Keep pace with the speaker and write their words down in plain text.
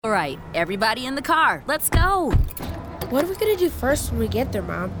right, everybody in the car. Let's go. What are we gonna do first when we get there,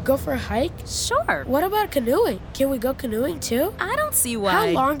 Mom? Go for a hike? Sure. What about canoeing? Can we go canoeing too? I don't see why. How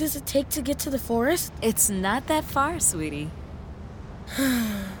long does it take to get to the forest? It's not that far, sweetie.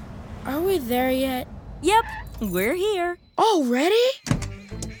 Are we there yet? Yep, we're here. Already?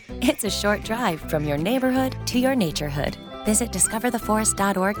 It's a short drive from your neighborhood to your naturehood. Visit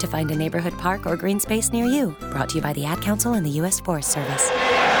discovertheforest.org to find a neighborhood park or green space near you. Brought to you by the Ad Council and the U.S. Forest Service. 12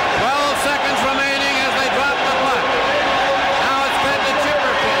 seconds remaining as they drop the puck. Now it's fed to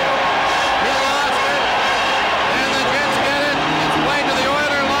Chipperfield. He lost it, and the Jets get it. It's played to the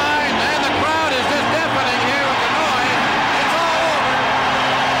Oiler line, and the crowd is just deafening here with the noise. It's all over.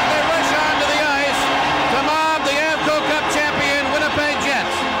 They rush onto the ice to mob the Avco Cup champion Winnipeg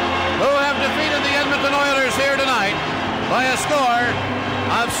Jets, who have defeated the Edmonton Oilers here tonight by a score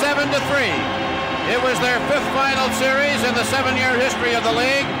of 7-3. It was their fifth final series in the 7-year history of the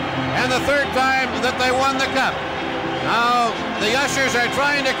league, and the third time that they won the cup. Now, the ushers are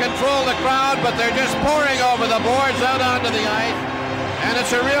trying to control the crowd, but they're just pouring over the boards out onto the ice, and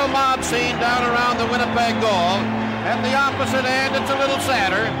it's a real mob scene down around the Winnipeg goal. At the opposite end, it's a little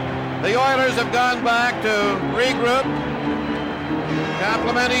sadder. The Oilers have gone back to regroup,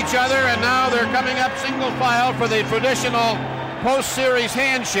 compliment each other, and now they're coming up single file for the traditional post-series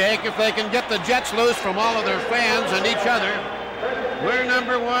handshake if they can get the Jets loose from all of their fans and each other. We're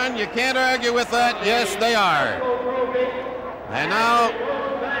number one. You can't argue with that. Yes, they are. And now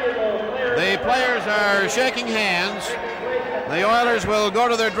the players are shaking hands. The Oilers will go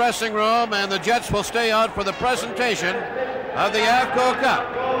to their dressing room, and the Jets will stay out for the presentation of the Avco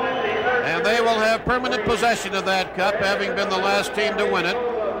Cup. And they will have permanent possession of that cup, having been the last team to win it,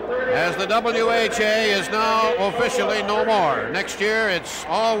 as the WHA is now officially no more. Next year, it's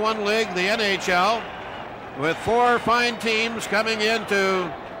all one league, the NHL, with 4 fine teams coming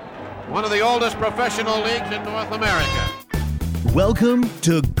into one of the oldest professional leagues in North America. Welcome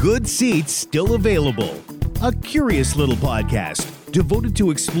to Good Seats Still Available, a curious little podcast devoted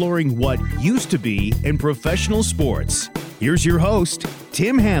to exploring what used to be in professional sports. Here's your host,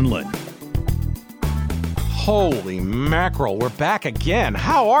 Tim Hanlon. Holy mackerel, we're back again.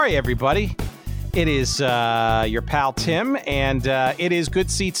 How are you, everybody? It is your pal Tim, and it is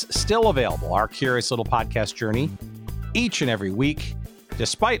Good Seats Still Available, our curious little podcast journey each and every week,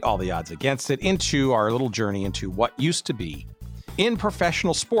 despite all the odds against it, into our little journey into what used to be in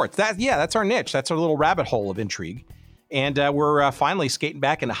professional sports. That's our niche. That's our little rabbit hole of intrigue. And we're finally skating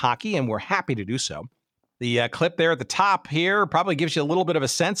back into hockey, and we're happy to do so. The clip there at the top here probably gives you a little bit of a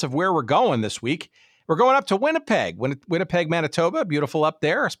sense of where we're going this week. We're going up to Winnipeg, Manitoba. Beautiful up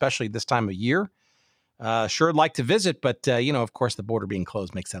there, especially this time of year. Sure, I'd like to visit, but, of course, the border being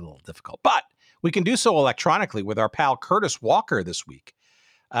closed makes that a little difficult. But we can do so electronically with our pal Curtis Walker this week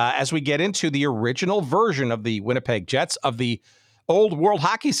as we get into the original version of the Winnipeg Jets of the old World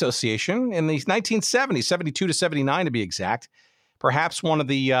Hockey Association in the 1970s, 72 to 79 to be exact. Perhaps one of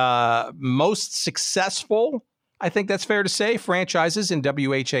the most successful, I think that's fair to say, franchises in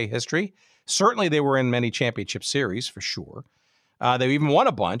WHA history. Certainly they were in many championship series, for sure. They even won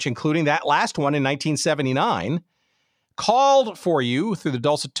a bunch, including that last one in 1979. Called for you through the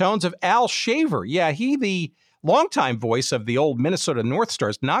dulcet tones of Al Shaver. Yeah, he, the longtime voice of the old Minnesota North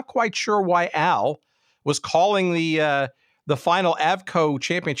Stars. Not quite sure why Al was calling the final Avco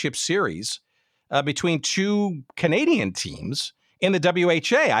Championship Series between 2 Canadian teams in the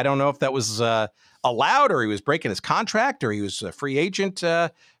WHA. I don't know if that was allowed, or he was breaking his contract, or he was a free agent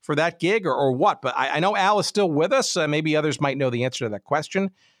for that gig, or what. But I know Al is still with us. Maybe others might know the answer to that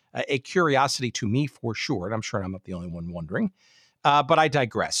question. A curiosity to me for sure, and I'm sure I'm not the only one wondering. But I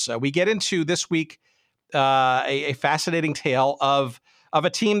digress. We get into this week a fascinating tale of a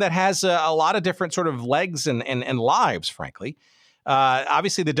team that has a lot of different sort of legs and lives, frankly.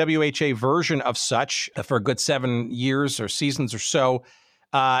 Obviously, the WHA version of such for a good 7 years or seasons or so,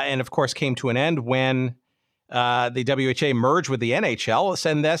 and of course came to an end when the WHA merged with the NHL,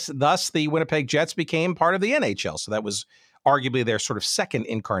 and thus the Winnipeg Jets became part of the NHL. So that was arguably their sort of second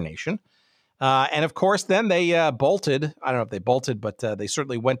incarnation. And of course, then they bolted. I don't know if they bolted, but they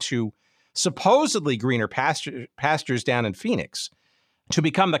certainly went to supposedly greener pastures down in Phoenix to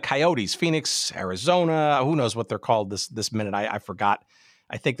become the Coyotes. Phoenix, Arizona, who knows what they're called this minute. I forgot.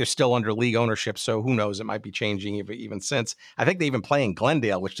 I think they're still under league ownership, so who knows? It might be changing even since. I think they even play in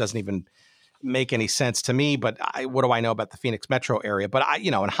Glendale, which doesn't even make any sense to me. But what do I know about the Phoenix metro area? But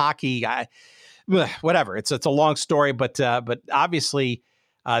in hockey, whatever. It's a long story, but obviously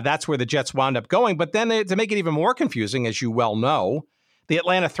that's where the Jets wound up going. But then to make it even more confusing, as you well know, the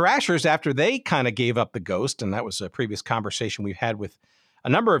Atlanta Thrashers, after they kind of gave up the ghost, and that was a previous conversation we've had with a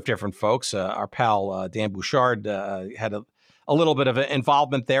number of different folks. Our pal Dan Bouchard had a little bit of an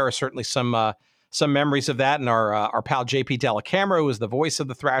involvement there. Certainly some memories of that. And our pal JP Dellacamera, who was the voice of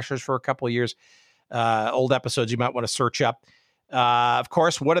the Thrashers for a couple of years. Old episodes you might want to search up. Of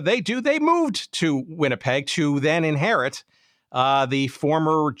course, what did they do? They moved to Winnipeg to then inherit the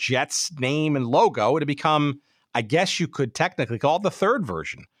former Jets name and logo to become, I guess you could technically call it the third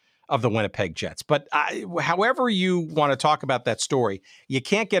version of the Winnipeg Jets. But however you want to talk about that story, you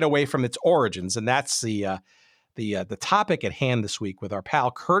can't get away from its origins. And that's the topic at hand this week with our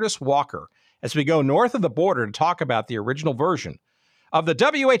pal Curtis Walker as we go north of the border to talk about the original version of the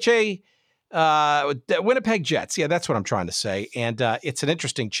WHA Winnipeg Jets. Yeah, that's what I'm trying to say. And it's an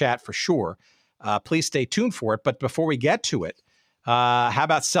interesting chat for sure. Please stay tuned for it. But before we get to it, how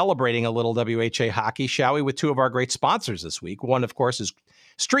about celebrating a little WHA hockey, shall we, with two of our great sponsors this week? One, of course, is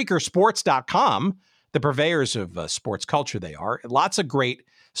StreakerSports.com, the purveyors of sports culture they are. Lots of great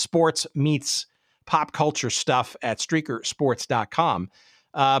sports meets pop culture stuff at StreakerSports.com.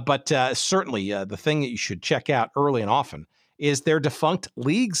 But certainly the thing that you should check out early and often is their Defunct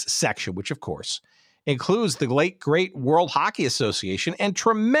Leagues section, which, of course, includes the late, great World Hockey Association and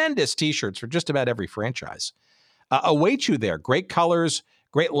tremendous T-shirts for just about every franchise. Await you there. Great colors,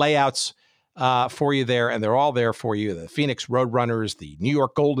 great layouts for you there, and they're all there for you. The Phoenix Roadrunners, the New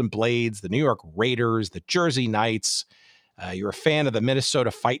York Golden Blades, the New York Raiders, the Jersey Knights. You're a fan of the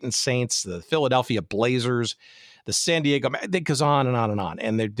Minnesota Fighting Saints, the Philadelphia Blazers, the San Diego, it goes on and on and on.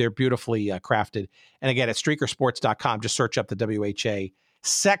 And they're beautifully crafted. And again, at StreakerSports.com, just search up the WHA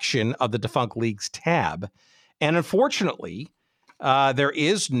section of the Defunct Leagues tab. And unfortunately, there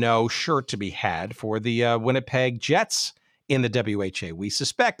is no shirt to be had for the Winnipeg Jets in the WHA. We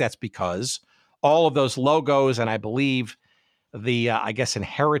suspect that's because all of those logos, and I believe the, I guess,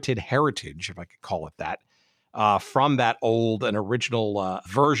 inherited heritage, if I could call it that, from that old and original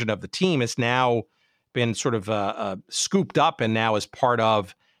version of the team has now been sort of scooped up and now is part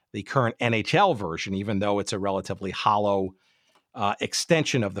of the current NHL version, even though it's a relatively hollow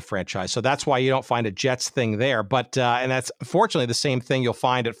extension of the franchise. So that's why you don't find a Jets thing there. But and that's unfortunately the same thing you'll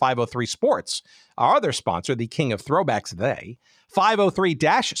find at 503 Sports, our other sponsor, the king of throwbacks,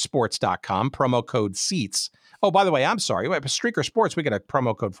 503-sports.com, promo code SEATS. Oh, by the way, I'm sorry. Streaker Sports, we got a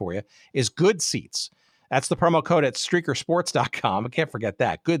promo code for you, is Good Seats. That's the promo code at StreakerSports.com. I can't forget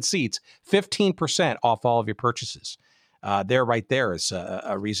that. Good Seats, 15% off all of your purchases. Right there is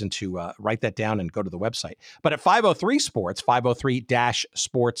a reason to write that down and go to the website. But at 503 Sports,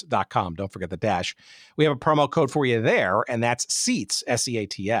 503-sports.com, don't forget the dash, we have a promo code for you there, and that's SEATS,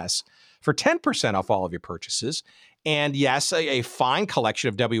 S-E-A-T-S, for 10% off all of your purchases. And yes, a fine collection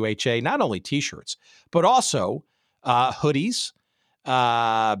of WHA, not only T-shirts, but also hoodies,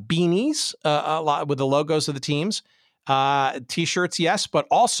 beanies, a lot with the logos of the teams, T-shirts, yes, but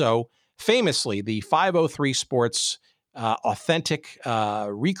also famously the 503 Sports authentic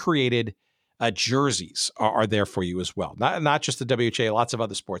recreated jerseys are there for you as well. Not just the WHA, lots of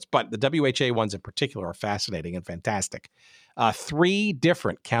other sports, but the WHA ones in particular are fascinating and fantastic. 3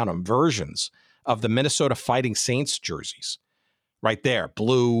 different, count them, versions of the Minnesota Fighting Saints jerseys. Right there,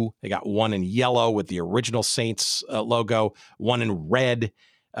 blue. They got one in yellow with the original Saints logo, one in red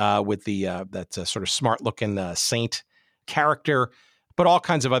with the that sort of smart-looking Saint character, but all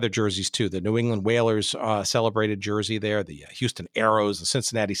kinds of other jerseys too. The New England Whalers celebrated jersey there, the Houston Aeros, the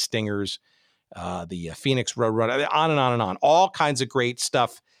Cincinnati Stingers, the Phoenix Roadrunner, on and on and on. All kinds of great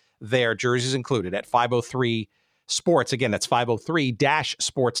stuff there, jerseys included at 503 Sports. Again, that's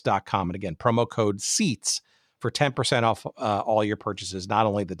 503-sports.com. And again, promo code SEATS for 10% off all your purchases, not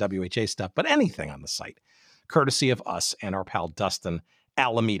only the WHA stuff, but anything on the site, courtesy of us and our pal Dustin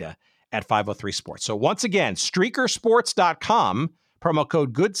Alameda at 503 Sports. So once again, StreakerSports.com, promo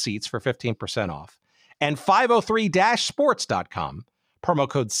code GOODSEATS for 15% off, and 503-sports.com, promo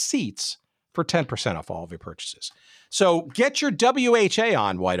code SEATS for 10% off all of your purchases. So get your WHA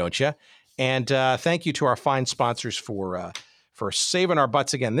on, why don't you? And thank you to our fine sponsors for saving our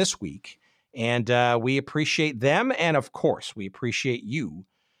butts again this week. And we appreciate them. And of course, we appreciate you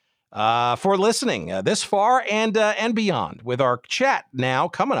for listening this far and beyond. With our chat now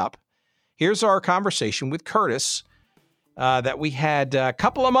coming up, here's our conversation with Curtis that we had a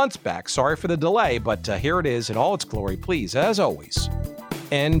couple of months back. Sorry for the delay, but here it is in all its glory. Please, as always,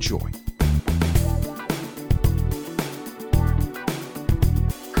 enjoy.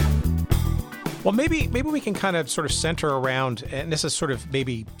 Well, maybe we can kind of sort of center around, and this is sort of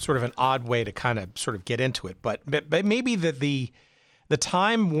maybe sort of an odd way to kind of sort of get into it, but maybe the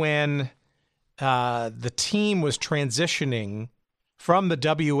time when the team was transitioning from the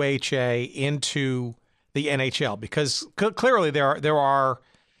WHA into the NHL, because clearly there are,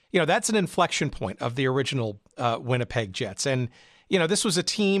 that's an inflection point of the original Winnipeg Jets. And, this was a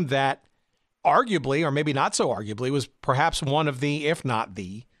team that arguably, or maybe not so arguably, was perhaps one of the, if not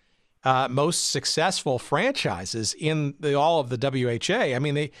the, most successful franchises in all of the WHA. I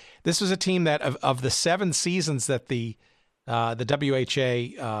mean, this was a team that of the 7 seasons that the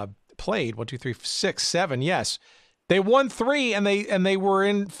WHA played, 1, 2, 3, 6, 7, yes, they won 3 and they were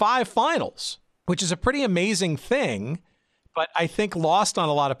in 5 finals, which is a pretty amazing thing. But I think lost on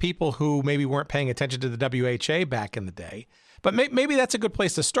a lot of people who maybe weren't paying attention to the WHA back in the day. But maybe that's a good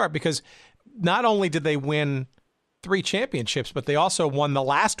place to start, because not only did they win 3 championships, but they also won the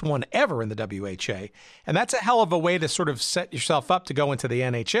last one ever in the WHA. And that's a hell of a way to sort of set yourself up to go into the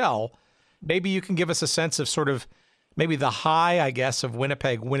NHL. Maybe you can give us a sense of sort of maybe the high, I guess, of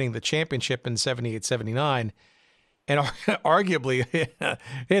Winnipeg winning the championship in 78-79 and arguably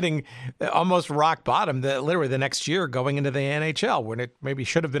hitting almost rock bottom literally the next year going into the NHL, when it maybe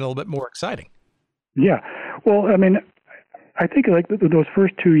should have been a little bit more exciting. Yeah. Well, I mean, I think like those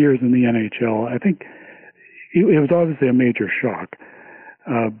first 2 years in the NHL, I think it was obviously a major shock,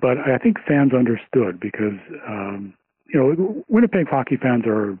 but I think fans understood because, Winnipeg hockey fans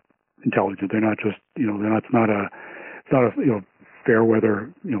are intelligent. They're not just, it's not a fair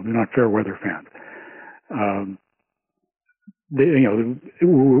weather, they're not fair weather fans. We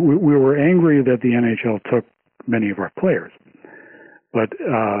were angry that the NHL took many of our players, but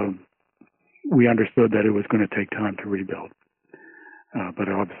we understood that it was going to take time to rebuild. But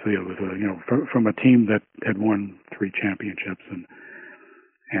obviously, it was from a team that had won 3 championships,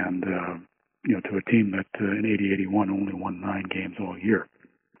 and to a team that in 80-81 only won 9 games all year.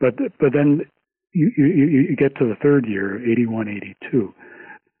 But then you get to the third year, 81-82.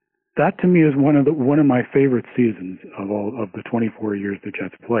 That to me is one of my favorite seasons of all of the 24 years the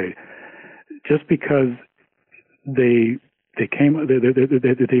Jets played, just because they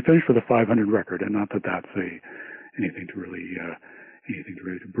finished with a 500 record, and not that that's anything to really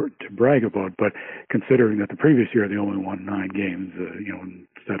brag about, but considering that the previous year they only won 9 games,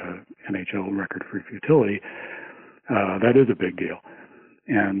 set a NHL record for futility, that is a big deal,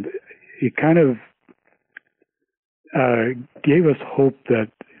 and it kind of gave us hope that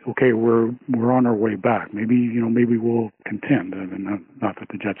okay, we're on our way back. Maybe we'll contend. I mean, not that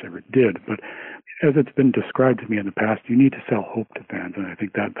the Jets ever did, but as it's been described to me in the past, you need to sell hope to fans, and I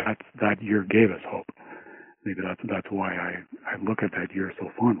think that year gave us hope. Maybe that's why I look at that year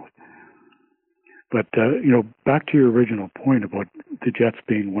so fondly. But back to your original point about the Jets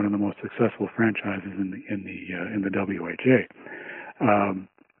being one of the most successful franchises in the WHA.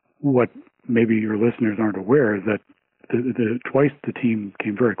 What maybe your listeners aren't aware is that twice the team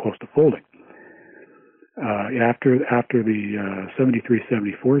came very close to folding. After the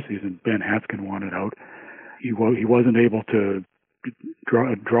 73-74 season, Ben Hatskin wanted out. He wasn't able to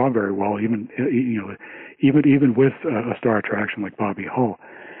draw very well, even with a star attraction like Bobby Hull,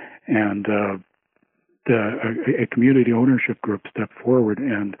 and a community ownership group stepped forward,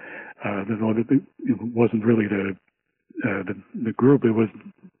 and it wasn't really the group; it was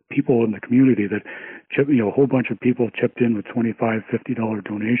people in the community that a whole bunch of people chipped in with $25, $50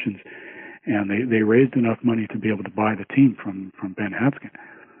 donations, and they raised enough money to be able to buy the team from Ben Hatskin.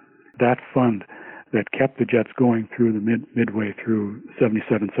 That fund that kept the Jets going through the midway through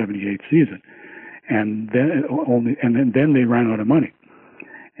 77-78 season, and then they ran out of money,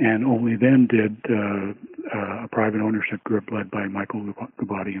 and only then did a private ownership group led by Michael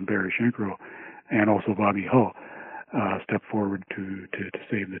Gubati and Barry Shenkarow, and also Bobby Hull, step forward to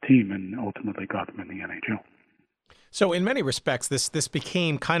save the team, and ultimately got them in the NHL. So in many respects, this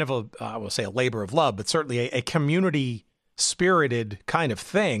became kind of I will say a labor of love, but certainly a community-spirited kind of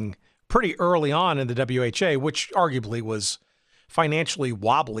thing pretty early on in the WHA, which arguably was financially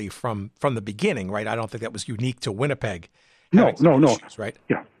wobbly from the beginning, right? I don't think that was unique to Winnipeg. No. Issues, right?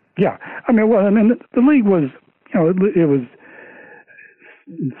 Yeah. I mean, the league was, it was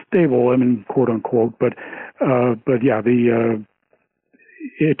stable, quote unquote, but yeah,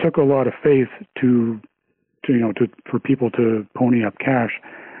 it took a lot of faith for people to pony up cash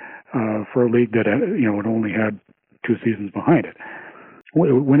for a league that it only had 2 seasons behind it.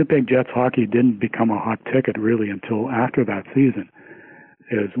 Winnipeg Jets hockey didn't become a hot ticket really until after that season,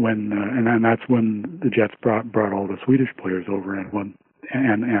 is when and that's when the Jets brought all the Swedish players over and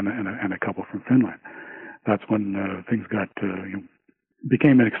a couple from Finland. That's when things got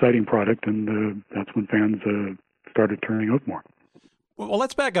became an exciting product, and that's when fans started turning out more. Well,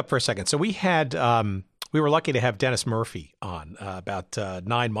 let's back up for a second. So we had we were lucky to have Dennis Murphy on about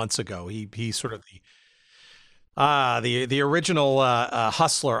 9 months ago. He's sort of The original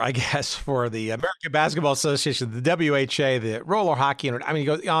hustler, I guess, for the American Basketball Association, the WHA, the roller hockey, I mean, it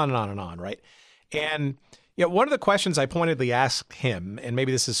goes on and on and on, right? And one of the questions I pointedly asked him, and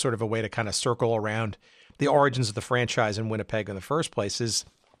maybe this is sort of a way to kind of circle around the origins of the franchise in Winnipeg in the first place, is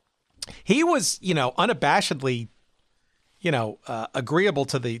he was, unabashedly, agreeable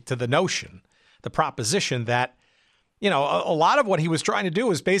to the notion, the proposition that, a lot of what he was trying to do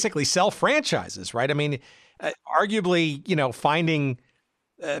was basically sell franchises, right? I mean, arguably, finding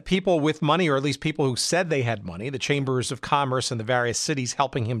people with money, or at least people who said they had money, the chambers of commerce in the various cities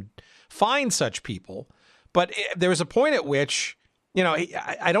helping him find such people. But there was a point at which,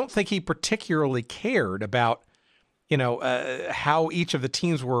 I don't think he particularly cared about, how each of the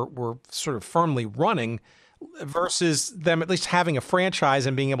teams were sort of firmly running versus them at least having a franchise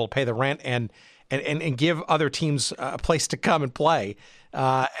and being able to pay the rent and give other teams a place to come and play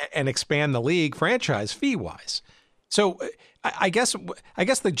and expand the league franchise fee wise. So I guess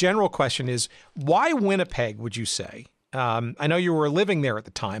the general question is, why Winnipeg, would you say? I know you were living there at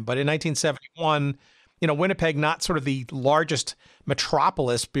the time, but in 1971, Winnipeg, not sort of the largest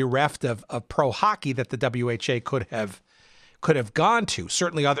metropolis bereft of pro hockey that the WHA could have gone to.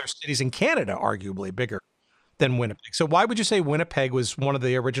 Certainly other cities in Canada, arguably bigger than Winnipeg. So why would you say Winnipeg was one of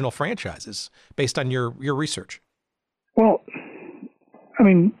the original franchises based on your research? Well, I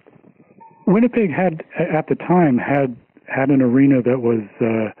mean, Winnipeg had, at the time, had an arena that was,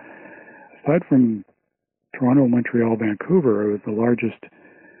 aside from Toronto, Montreal, Vancouver, it was the largest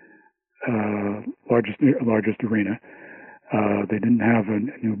arena. They didn't have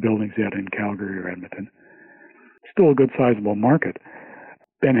new buildings yet in Calgary or Edmonton. Still a good sizable market.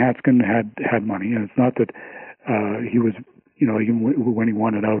 Ben Hatskin had money, and it's not that he was, even when he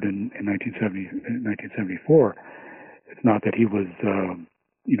wanted out in 1974, it's not that he was,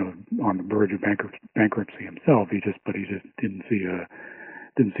 on the verge of bankruptcy himself. He just didn't see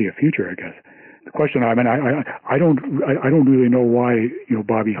a future, I guess. The question, I don't really know why,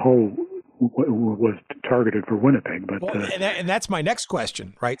 Bobby Hull was targeted for Winnipeg, but and that's my next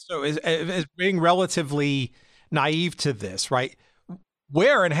question, right? So, as being relatively naive to this, right?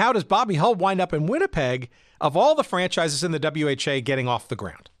 Where and how does Bobby Hull wind up in Winnipeg of all the franchises in the WHA getting off the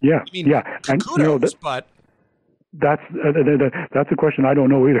ground? Yeah, I mean, yeah, and kudos, but that's a question I don't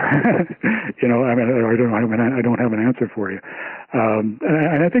know either. I don't have an answer for you. And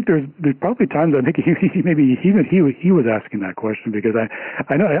I think there's probably times I think he was asking that question, because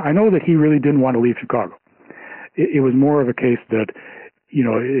I know that he really didn't want to leave Chicago. It was more of a case that he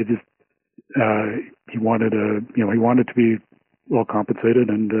wanted to be well compensated,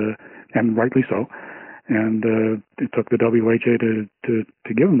 and rightly so. And it took the WHA to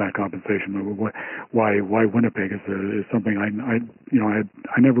give him that compensation. Why Winnipeg is something I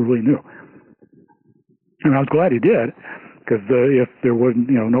never really knew, and I was glad he did, because if there wasn't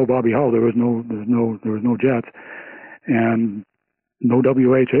no Bobby Hull, there was no Jets, and no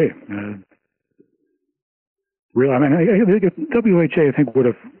WHA. Really, I mean, WHA I think would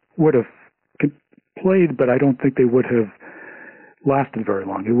have played, but I don't think they would have lasted very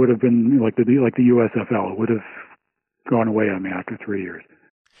long. It would have been like the USFL. It would have gone away on me after 3 years.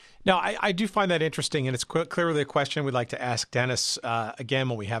 Now, I do find that interesting, and it's clearly a question we'd like to ask Dennis again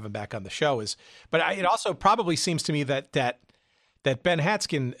when we have him back on the show. But it also probably seems to me that Ben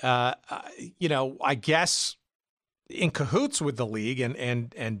Hatskin, I guess in cahoots with the league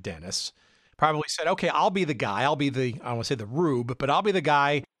and Dennis, probably said, okay, I'll be the guy. I'll be I don't want to say the rube, but I'll be the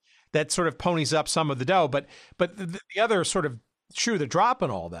guy that sort of ponies up some of the dough. But the other sort of shoe to drop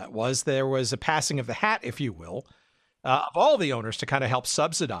in all that was there was a passing of the hat, if you will, of all the owners to kind of help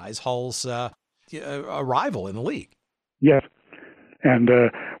subsidize Hull's arrival in the league. Yes, and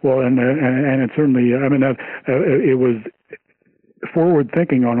it certainly, I mean, it was forward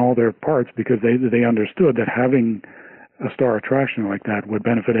thinking on all their parts, because they understood that having a star attraction like that would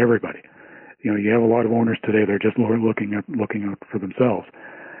benefit everybody. You have a lot of owners today; they're just looking out for themselves.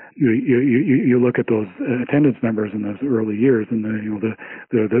 You look at those attendance numbers in those early years, and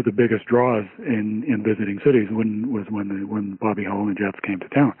the biggest draws in visiting cities when Bobby Hull and the Jets came to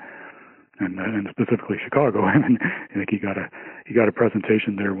town, and specifically Chicago. I mean, I think he got a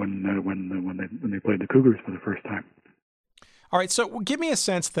presentation there when they played the Cougars for the first time. All right, so give me a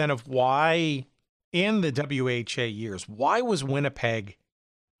sense then of why in the WHA years, why was Winnipeg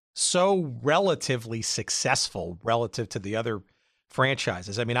so relatively successful relative to the other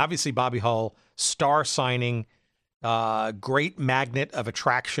franchises? I mean, obviously Bobby Hull, star signing, great magnet of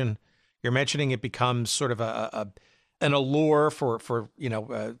attraction. You're mentioning it becomes sort of an allure for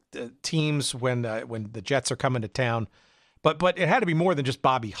teams when the Jets are coming to town. But it had to be more than just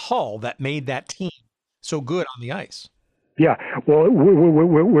Bobby Hull that made that team so good on the ice. Yeah, well,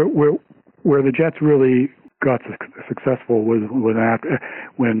 where the Jets really got successful was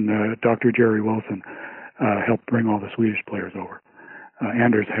when Dr. Jerry Wilson helped bring all the Swedish players over.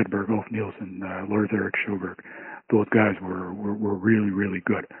 Anders Hedberg, Ulf Nilsson, Lars-Erik Sjöberg. Those guys were really, really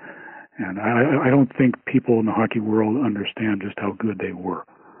good. And I don't think people in the hockey world understand just how good they were.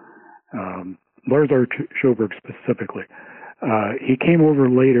 Lars-Erik Sjöberg specifically. He came over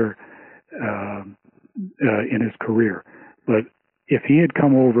later in his career, but if he had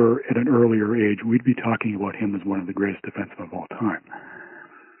come over at an earlier age, we'd be talking about him as one of the greatest defensemen of all time.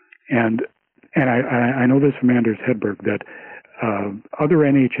 And I know this from Anders Hedberg that other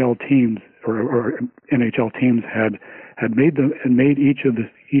NHL teams or NHL teams had made each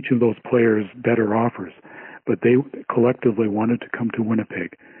of those players better offers, but they collectively wanted to come to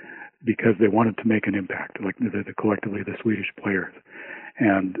Winnipeg because they wanted to make an impact, like collectively the Swedish players.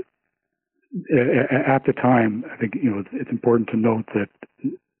 And at the time, I think it's important to note that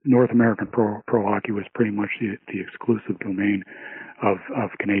North American pro hockey was pretty much the exclusive domain of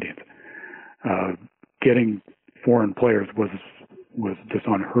Canadians. Getting foreign players was just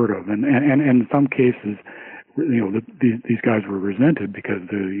unheard of, and in some cases, these guys were resented because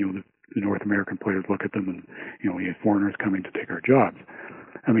the North American players look at them and we had foreigners coming to take our jobs.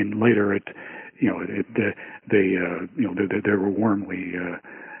 I mean, later they were warmly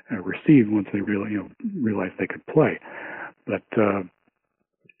received once they realized they could play, but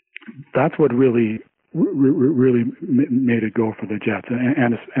that's what really made it go for the Jets,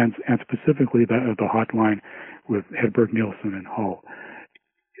 and specifically the hotline with Hedberg, Nilsson, and Hull.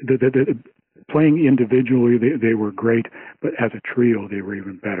 Playing individually, they were great, but as a trio, they were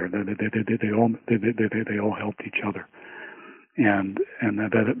even better. They all helped each other, and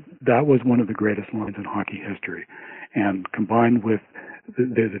that was one of the greatest lines in hockey history. And combined with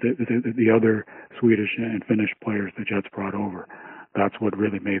the other Swedish and Finnish players the Jets brought over, that's what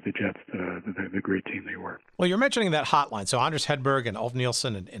really made the Jets the great team they were. Well, you're mentioning that hotline. So Anders Hedberg and Ulf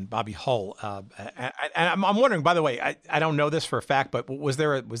Nilsson and Bobby Hull. And I'm wondering, by the way, I don't know this for a fact, but was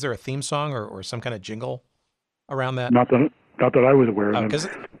there a theme song or some kind of jingle around that? Not that I was aware of. Because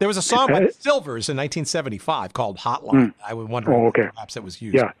there was a song by the Silvers in 1975 called Hotline. I would wonder if perhaps it was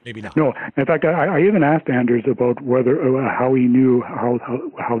used. Yeah. Maybe not. No, in fact, I even asked Anders about whether how he knew how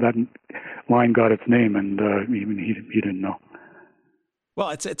that line got its name, and even he didn't know.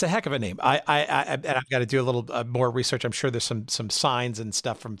 Well, it's a heck of a name. I've got to do a little more research. I'm sure there's some signs and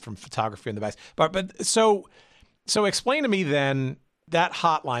stuff from photography in the back. But so explain to me then that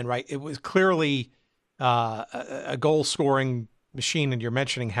hotline, right? It was clearly a goal scoring machine, and you're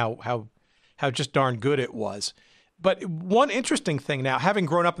mentioning how just darn good it was. But one interesting thing now, having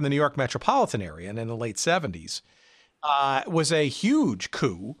grown up in the New York metropolitan area and in the late 70s, was a huge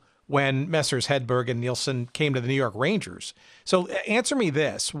coup when Messrs. Hedberg and Nilsson came to the New York Rangers. So answer me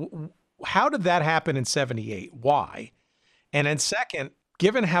this. How did that happen in 78? Why? And then second,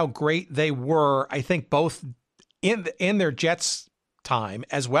 given how great they were, I think both in their Jets time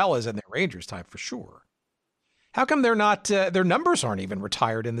as well as in their Rangers time for sure, how come they're not, their numbers aren't even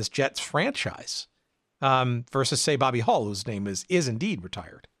retired in this Jets franchise versus, say, Bobby Hull, whose name is indeed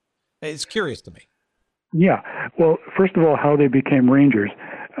retired? It's curious to me. Yeah. Well, first of all, how they became Rangers.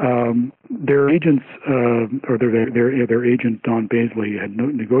 Their agents, or their agent Don Baisley, had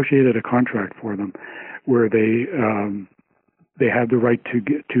negotiated a contract for them, where they had the right to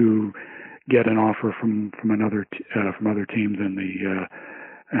get an offer from other teams, and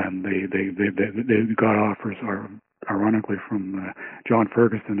they got offers, ironically, from John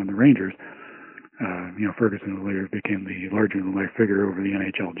Ferguson and the Rangers. Ferguson later became the larger-than-life figure over the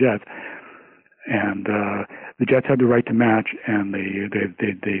NHL Jets. And the Jets had the right to match, and they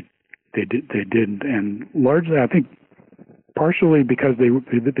didn't, and largely, I think, partially because they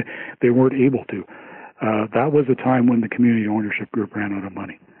weren't able to. That was a time when the community ownership group ran out of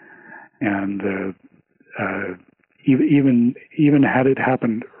money, and even had it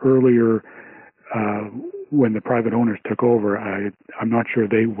happened earlier, when the private owners took over, I'm not sure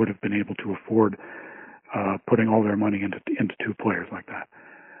they would have been able to afford putting all their money into two players like that.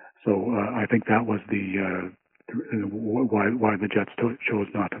 So I think that was the why the Jets chose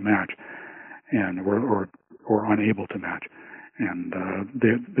not to match, and were unable to match, and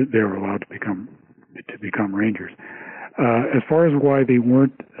they were allowed to become Rangers. As far as why they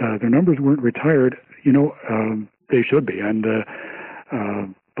weren't, their numbers weren't retired, they should be, and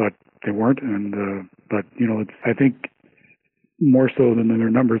but they weren't, and but I think more so than their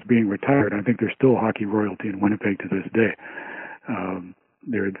numbers being retired, I think there's still hockey royalty in Winnipeg to this day.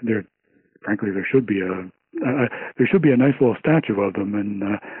 Frankly, there should be there should be a nice little statue of them, and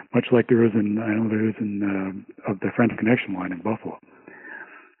much like there is in of the French Connection line in Buffalo.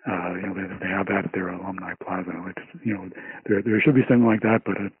 They have that at their alumni plaza. There should be something like that,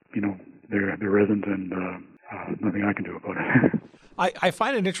 but there isn't, and nothing I can do about it. I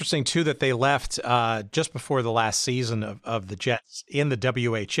find it interesting too that they left just before the last season of the Jets in the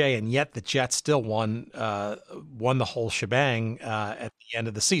WHA, and yet the Jets still won the whole shebang at the end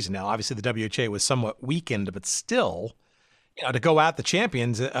of the season. Now, obviously, the WHA was somewhat weakened, but still, to go out the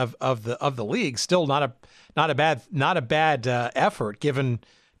champions of the league, still not a bad effort given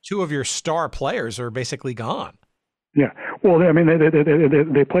two of your star players are basically gone. Yeah, well, I mean,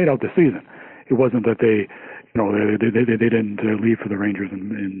 they played out the season. It wasn't that they didn't leave for the Rangers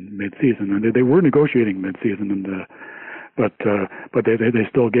in mid-season, and they were negotiating mid-season, and but they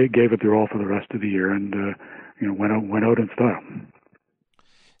still gave it their all for the rest of the year, and went out in style.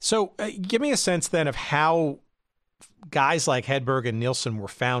 So, give me a sense then of how guys like Hedberg and Nielsen were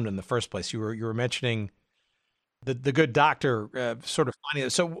found in the first place. You were mentioning the good doctor sort of finding it.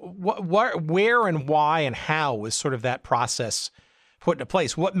 So, where and why and how was sort of that process put into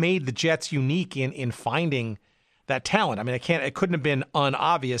place? What made the Jets unique in finding that talent? I mean, it couldn't have been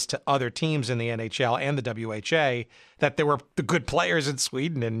unobvious to other teams in the NHL and the WHA that there were the good players in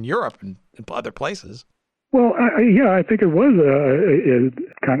Sweden and Europe and other places. Well, I think it was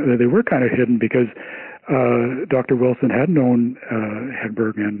they were kind of hidden because Dr. Wilson had known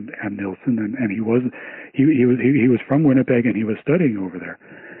Hedberg and Nielsen, and he was from Winnipeg, and he was studying over there.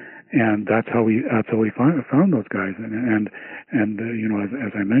 And that's how we found those guys. And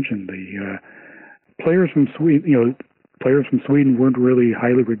as I mentioned, the players from Sweden weren't really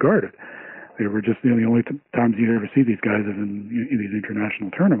highly regarded. They were just the only times you ever see these guys is in these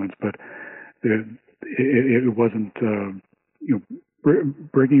international tournaments. But it wasn't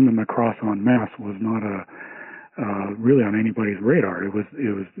bringing them across en masse was not really on anybody's radar. It was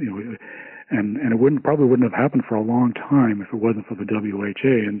and it probably wouldn't have happened for a long time if it wasn't for the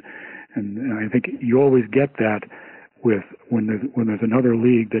WHA. And I think you always get that with when there's another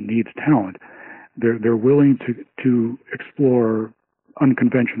league that needs talent, they're willing to explore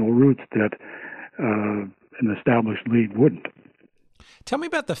unconventional routes that an established league wouldn't. Tell me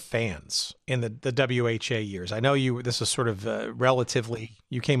about the fans in the WHA years. I know this is sort of relatively,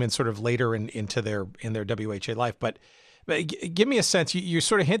 you came in sort of later into their WHA life, but give me a sense. You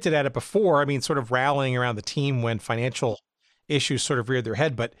sort of hinted at it before. I mean, sort of rallying around the team when financial issues sort of reared their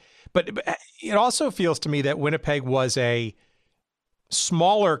head. But it also feels to me that Winnipeg was a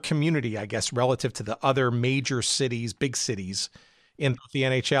smaller community, I guess, relative to the other major cities, big cities in the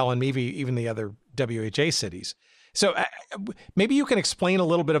NHL and maybe even the other WHA cities. So maybe you can explain a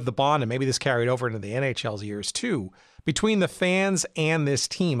little bit of the bond, and maybe this carried over into the NHL's years too, between the fans and this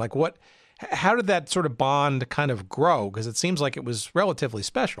team. Like how did that sort of bond kind of grow? Because it seems like it was relatively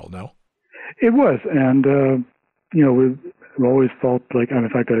special, no? It was, and we always felt like, and in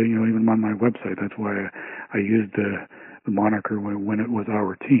fact, even on my website, that's why I used the moniker when it was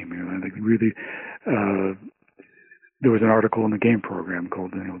our team. I think really, there was an article in the game program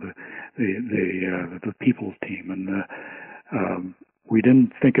called the People's Team, and we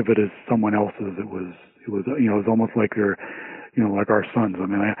didn't think of it as someone else's. It was almost like they're like our sons. I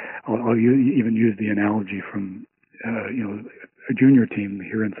mean, I'll even use the analogy from a junior team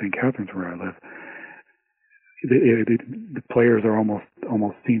here in St. Catharines where I live. The players are almost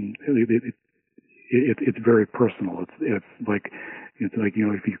seen. It's very personal. It's like if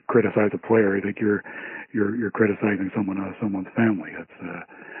you criticize a player, I think you're criticizing someone's family. It's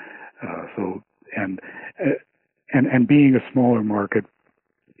so and being a smaller market,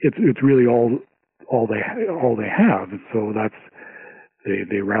 it's really all they have, and so that's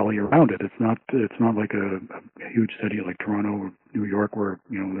they rally around it. It's not like a huge city like Toronto or New York where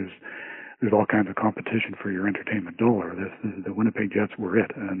there's all kinds of competition for your entertainment dollar. The Winnipeg Jets were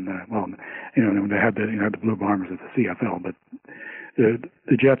it, and they had the Blue Bombers of the CFL, but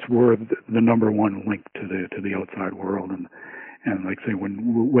the Jets were the number one link to the outside world, and like say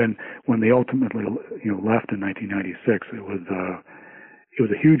when they ultimately left in 1996, it was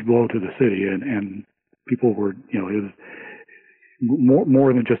a huge blow to the city, and people were it was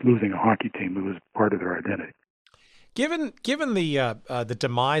more than just losing a hockey team. It was part of their identity. Given the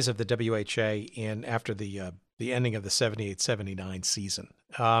demise of the WHA after the ending of the 78-79 season,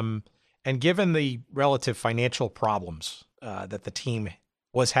 and given the relative financial problems that the team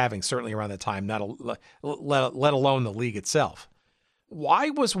was having, certainly around that time, let alone the league itself, why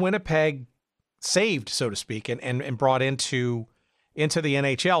was Winnipeg saved, so to speak, and brought into the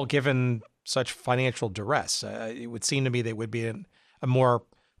NHL given such financial duress? It would seem to me they would be a more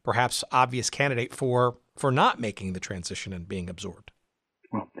perhaps obvious candidate for for not making the transition and being absorbed?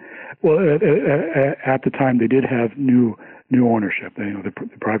 Well, at the time they did have new ownership. The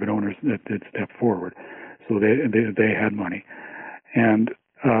private owners that did step forward, so they had money, and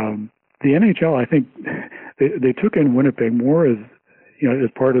the NHL, I think, they took in Winnipeg more as as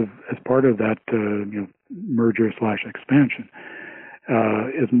part of that merger / expansion,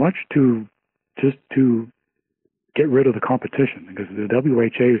 as much to get rid of the competition, because the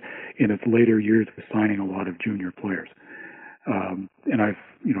WHA in its later years was signing a lot of junior players. And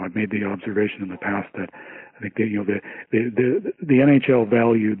I've made the observation in the past that I think the NHL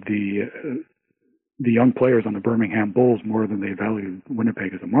valued the young players on the Birmingham Bulls more than they valued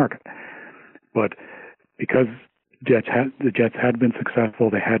Winnipeg as a market. But because the Jets had been successful,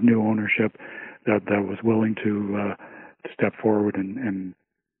 they had new ownership that was willing to step forward and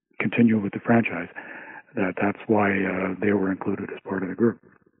continue with the franchise. That's why they were included as part of the group.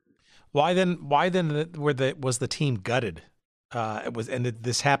 Why then was the team gutted? And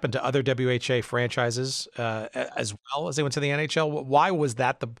this happened to other WHA franchises as well as they went to the NHL. Why was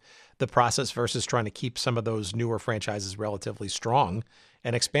that the process versus trying to keep some of those newer franchises relatively strong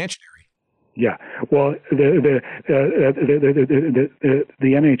and expansionary? Yeah, well, the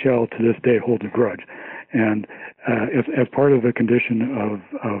NHL to this day holds a grudge, and as part of the condition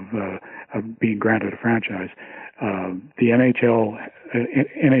of being granted a franchise, the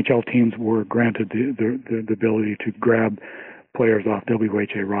NHL teams were granted the ability to grab players off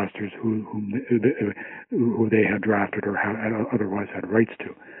WHA rosters who they had drafted or otherwise had rights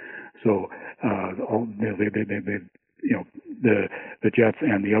to. So the Jets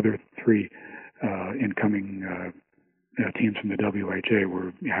and the other three incoming teams from the WHA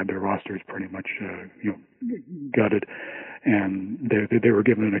had their rosters pretty much gutted, and they were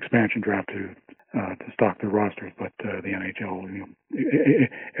given an expansion draft to stock their rosters, but the NHL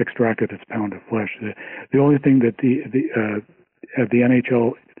extracted its pound of flesh. The only thing that the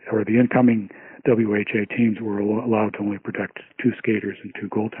NHL or the incoming WHA teams were allowed to only protect 2 skaters and 2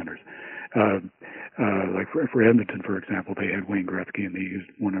 goaltenders. Like for Edmonton, for example, they had Wayne Gretzky, and they used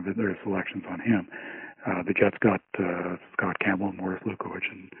one of their selections on him. The Jets got Scott Campbell and Morris Lukowich,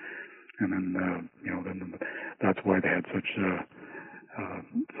 and then then that's why they had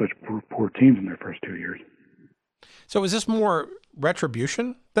such poor teams in their first 2 years. So is this more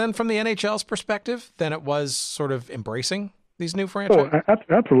retribution then from the NHL's perspective than it was sort of embracing these new franchises? Oh,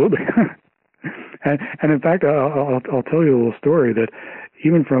 absolutely. and in fact, I'll tell you a little story that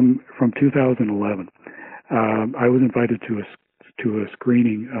even from 2011, I was invited to a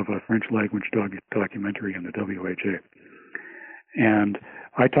screening of a French language documentary in the WHA, and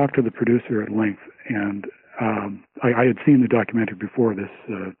I talked to the producer at length, and I had seen the documentary before this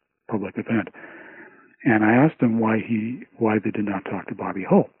public event, and I asked him why they did not talk to Bobby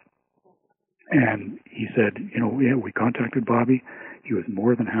Hull. And he said, we contacted Bobby. He was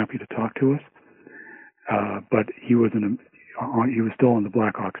more than happy to talk to us, but he was still on the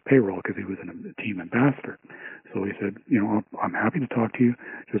Blackhawks payroll because he was a team ambassador. So he said, I'm happy to talk to you.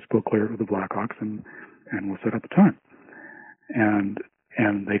 Just go clear it with the Blackhawks, and we'll set up a time. And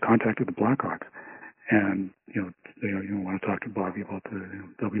they contacted the Blackhawks, and they want to talk to Bobby about the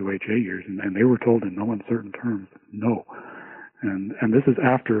WHA years, and they were told in no uncertain terms, no. And this is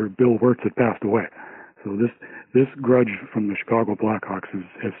after Bill Wirtz had passed away. So this grudge from the Chicago Blackhawks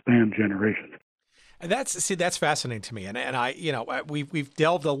has spanned generations. And that's fascinating to me. And I we've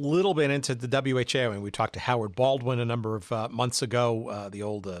delved a little bit into the WHA. I mean, we talked to Howard Baldwin a number of months ago, the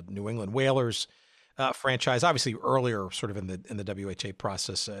old New England Whalers franchise, obviously earlier sort of in the WHA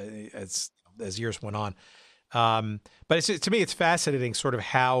process as years went on. But to me, it's fascinating sort of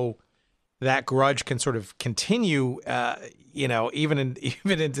how that grudge can sort of continue, even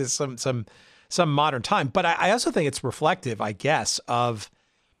into some modern time. But I also think it's reflective, I guess, of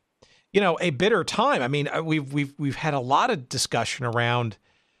a bitter time. I mean, we've had a lot of discussion around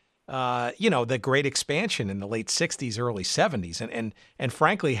the great expansion in the late 60s, early 70s, and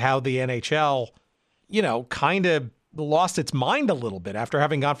frankly how the NHL kind of lost its mind a little bit after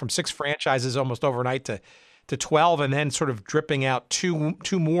having gone from 6 franchises almost overnight to 12, and then sort of dripping out two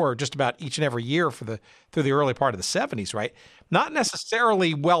more just about each and every year through the early part of the 70s, right? Not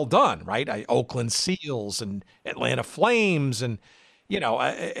necessarily well done, right? Oakland Seals and Atlanta Flames and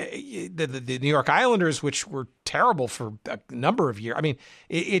the New York Islanders, which were terrible for a number of years. I mean,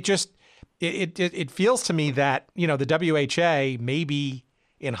 it feels to me that the WHA maybe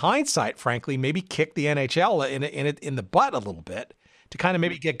in hindsight, frankly, maybe kicked the NHL in the butt a little bit to kind of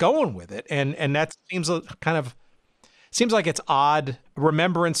maybe get going with it, and that seems like it's odd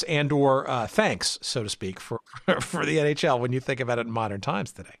remembrance and or thanks, so to speak, for the NHL when you think about it in modern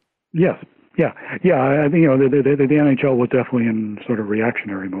times today. Yes, I think the NHL was definitely in sort of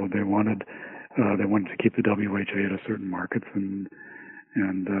reactionary mode. They wanted to keep the WHA at a certain markets, and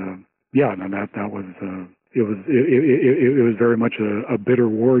that was it was very much a bitter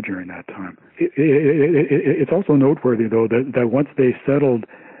war during that time. It's also noteworthy though that once they settled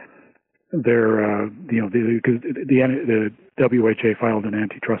their because the WHA filed an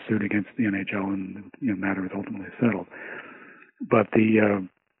antitrust suit against the NHL, and the matter was ultimately settled. But the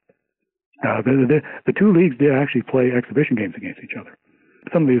two leagues did actually play exhibition games against each other.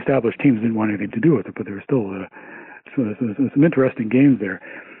 Some of the established teams didn't want anything to do with it, but there were still some interesting games there.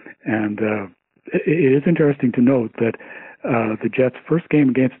 And it is interesting to note that the Jets' first game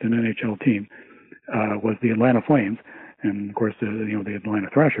against an NHL team was the Atlanta Flames, and of course the Atlanta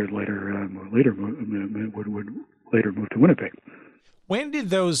Thrashers would later move to Winnipeg. When did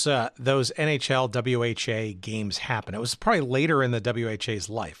those NHL WHA games happen? It was probably later in the WHA's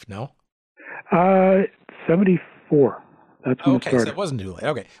life, no? 74. That's when it started. So it wasn't too late.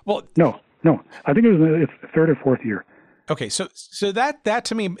 Okay, well, no. I think it was the third or fourth year. Okay, so that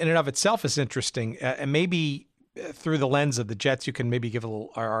to me in and of itself is interesting, and maybe through the lens of the Jets, you can maybe give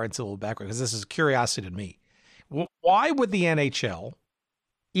our audience a little background, because this is a curiosity to me. Why would the NHL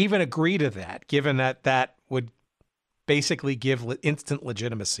even agree to that, given that would basically give instant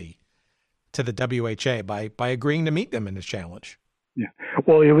legitimacy to the WHA by agreeing to meet them in this challenge? Yeah,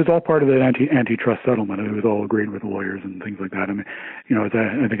 well, it was all part of the antitrust settlement. It was all agreed with the lawyers and things like that. I mean,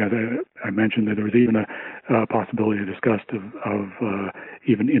 I think I mentioned that there was even a possibility discussed of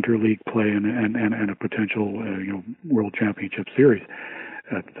even interleague play and a potential world championship series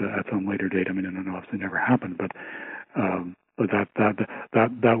at some later date. I mean, it obviously never happened, but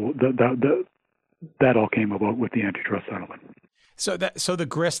that all came about with the antitrust settlement. So the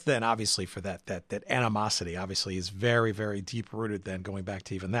grist then, obviously, for that animosity obviously is very, very deep rooted then, going back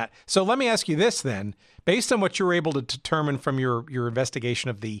to even that. So let me ask you this then, based on what you were able to determine from your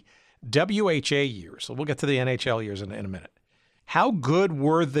investigation of the WHA years, so we'll get to the NHL years in a minute. How good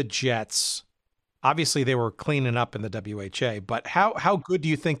were the Jets? Obviously they were cleaning up in the WHA, but how good do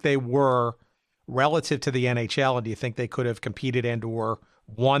you think they were relative to the NHL? And do you think they could have competed and or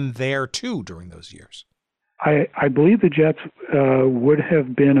won there too during those years? I believe the Jets would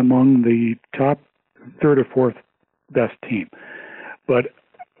have been among the top third or fourth best team, but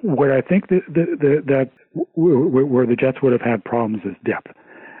where I think where the Jets would have had problems is depth.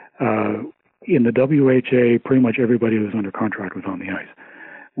 In the WHA, pretty much everybody who was under contract was on the ice,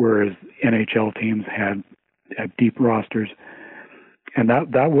 whereas NHL teams had deep rosters, and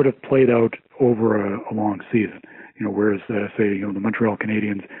that would have played out over a long season. Whereas say the Montreal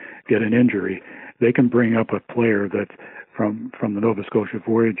Canadiens get an injury, they can bring up a player that's from the Nova Scotia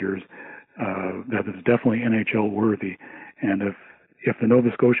Voyageurs that is definitely NHL worthy, and if the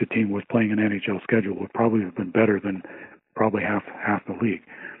Nova Scotia team was playing an NHL schedule, it would probably have been better than probably half the league.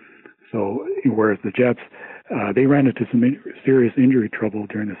 So whereas the Jets, they ran into some serious injury trouble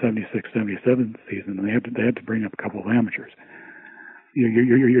during the 76-77 season, and they had to bring up a couple of amateurs.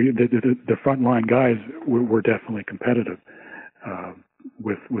 The frontline guys were definitely competitive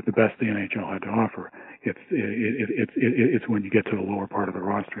with the best the NHL had to offer. It's when you get to the lower part of the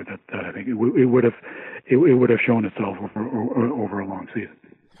roster that I think it would have shown itself over a long season.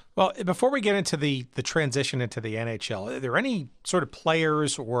 Well, before we get into the transition into the NHL, are there any sort of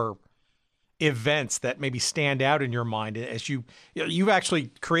players or events that maybe stand out in your mind as you've actually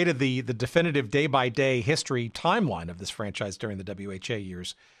created the definitive day-by-day history timeline of this franchise during the WHA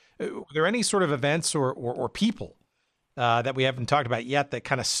years? Are there any sort of events or people that we haven't talked about yet that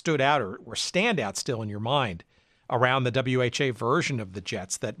kind of stood out or stand out still in your mind around the WHA version of the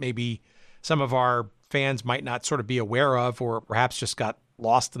Jets that maybe some of our fans might not sort of be aware of, or perhaps just got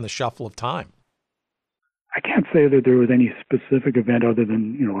lost in the shuffle of time? I can't say that there was any specific event other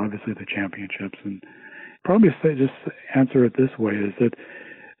than, obviously the championships. And probably just answer it this way, is that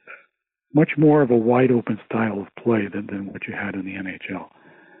much more of a wide open style of play than what you had in the NHL.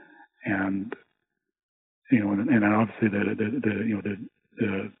 And, and obviously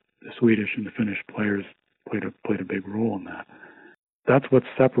the Swedish and the Finnish players played a big role in that. That's what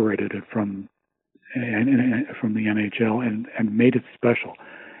separated it from the NHL and made it special.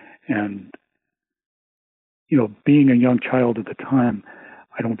 And, being a young child at the time,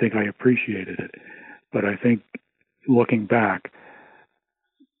 I don't think I appreciated it. But I think looking back,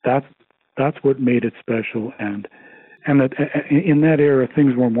 that's what made it special. And that in that era,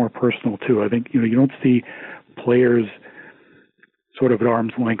 things were more personal too. I think, you don't see players sort of at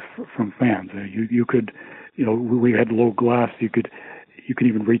arm's length from fans. You could, we had low glass. You could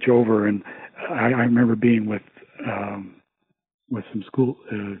even reach over. And I remember being with some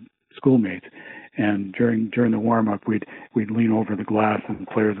schoolmates. And during the warm up, we'd lean over the glass, and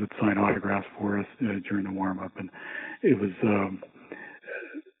players would sign autographs for us during the warm up, and it was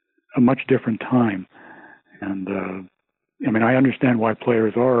a much different time. And I understand why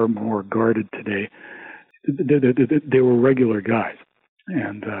players are more guarded today. They were regular guys,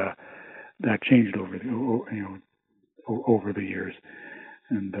 and that changed over the years.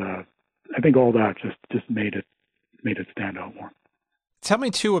 And I think all that just made it stand out more. Tell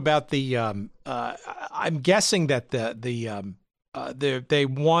me too about the. I'm guessing that they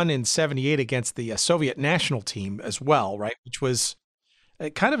won in '78 against the Soviet national team as well, right? Which was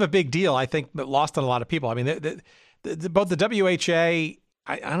kind of a big deal, I think, but lost on a lot of people. I mean, both the WHA,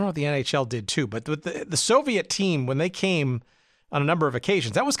 I don't know if the NHL did too, but the Soviet team, when they came on a number of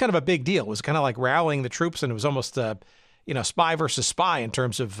occasions, that was kind of a big deal. It was kind of like rallying the troops, and it was almost spy versus spy in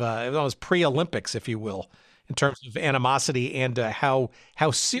terms of it was pre-Olympics, if you will, in terms of animosity and how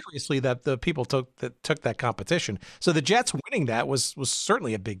seriously that the people took that competition. So the Jets winning that was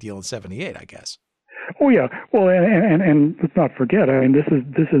certainly a big deal in '78, I guess. Oh yeah, well, and let's not forget. I mean, this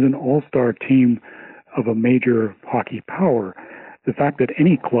is an all-star team of a major hockey power. The fact that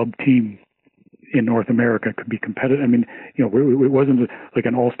any club team in North America could be competitive. I mean, it wasn't like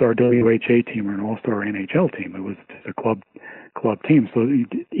an all-star WHA team or an all-star NHL team. It was just a club team. So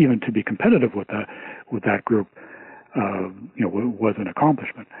even to be competitive with that group, was an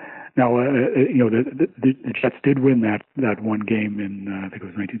accomplishment. Now, the Jets did win that one game in I think it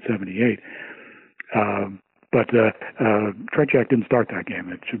was 1978. But Tretiak didn't start that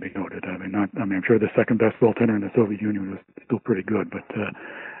game. It should be noted. I'm sure the second best goaltender in the Soviet Union was still pretty good, but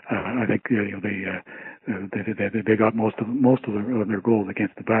I think they got most of their goals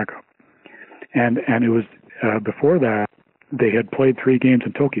against the backup. And it was before that they had played 3 games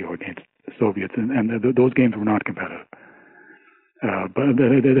in Tokyo against the Soviets, and those games were not competitive. But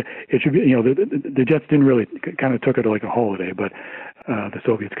it should be, the Jets didn't really, kind of took it like a holiday, but the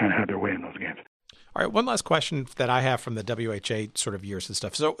Soviets kind of had their way in those games. All right, one last question that I have from the WHA sort of years and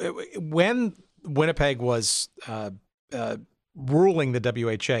stuff. So when Winnipeg was ruling the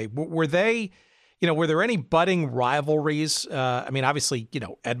WHA, were there any budding rivalries? Obviously,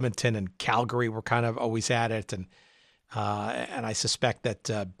 Edmonton and Calgary were kind of always at it, and I suspect that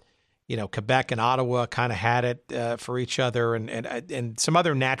Quebec and Ottawa kind of had it for each other, and some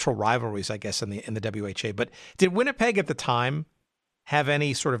other natural rivalries, I guess, in the WHA. But did Winnipeg at the time have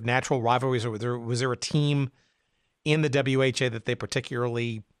any sort of natural rivalries, or was there a team in the WHA that they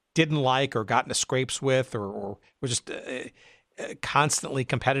particularly didn't like or got into scrapes with, or were just constantly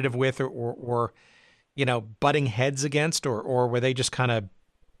competitive with, or butting heads against, or were they just kind of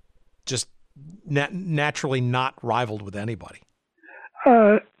just naturally not rivaled with anybody?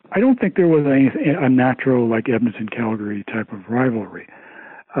 I don't think there was a natural like Edmonton Calgary type of rivalry.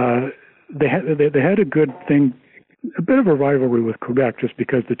 They had a good thing. A bit of a rivalry with Quebec, just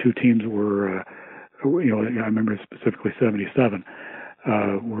because the two teams were, I remember specifically '77,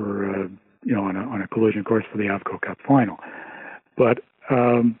 were, on a collision course for the Avco Cup final. But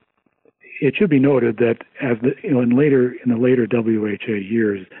it should be noted that in the later WHA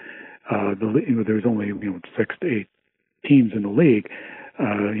years, there was only 6 to 8 teams in the league.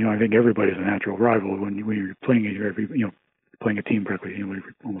 I think everybody's a natural rival when you're playing playing a team practically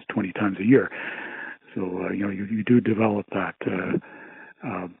almost 20 times a year. So, you do develop that.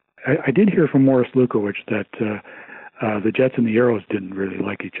 I did hear from Morris Lukowich that the Jets and the Arrows didn't really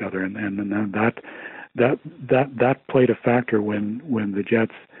like each other, and that played a factor when the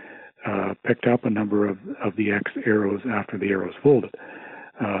Jets picked up a number of the ex-Arrows after the Arrows folded.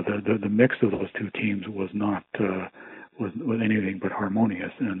 The mix of those two teams was not was anything but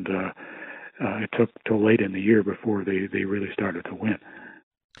harmonious, and it took till late in the year before they really started to win.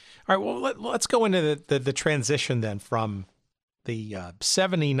 All right, well, let's go into the transition then from the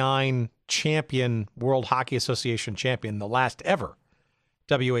 79 champion, World Hockey Association champion, the last ever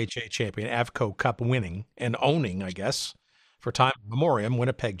WHA champion, Avco Cup winning and owning, I guess, for time memoriam,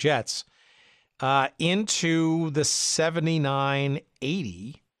 Winnipeg Jets, into the 79-80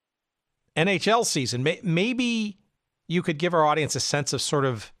 NHL season. Maybe you could give our audience a sense of sort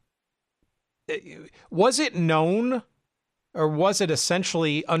of, was it known, or was it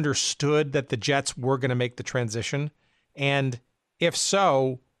essentially understood that the Jets were going to make the transition? And if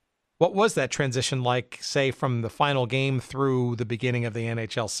so, what was that transition like, say, from the final game through the beginning of the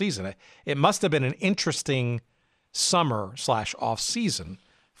NHL season? It must have been an interesting summer/off season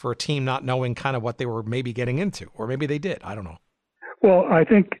for a team not knowing kind of what they were maybe getting into, or maybe they did. I don't know. Well, I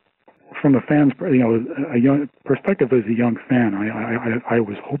think from a fan's, a young perspective as a young fan, I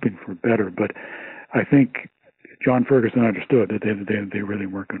was hoping for better, but I think John Ferguson understood that they really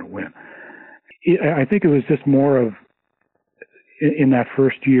weren't going to win. I think it was just more of, in that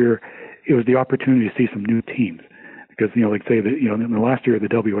first year, it was the opportunity to see some new teams. Because, like say that, in the last year, the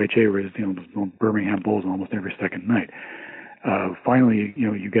WHA was, Birmingham Bulls almost every second night. Finally,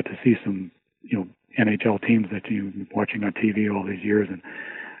 you get to see some, NHL teams that you watching on TV all these years, and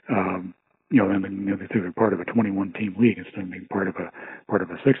then they're part of a 21-team league instead of being part of a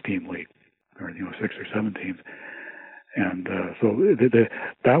 6-team league, or 6 or 7 teams. And so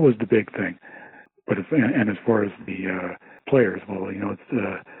that was the big thing. But as far as the players, well, it's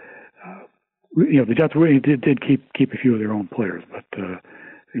the Jets really did keep a few of their own players, but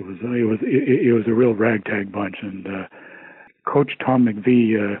it was a real ragtag bunch. And Coach Tom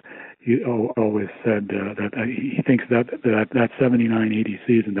McVie he always said that he thinks that 79-80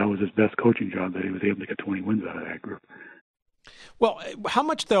 season, that was his best coaching job, that he was able to get 20 wins out of that group. Well, how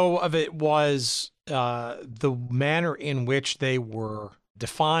much, though, of it was the manner in which they were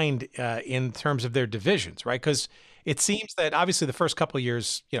defined in terms of their divisions, right? Because it seems that obviously the first couple of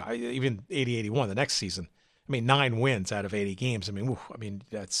years, even 80-81, the next season, 9 wins out of 80 games.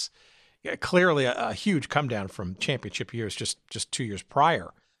 That's clearly a huge come down from championship years just 2 years prior.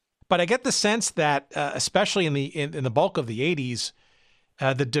 But I get the sense that, especially in the bulk of the 80s,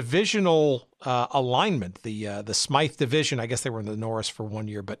 the divisional alignment, the Smythe division, I guess they were in the Norris for 1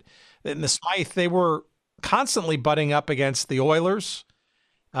 year, but in the Smythe, they were constantly butting up against the Oilers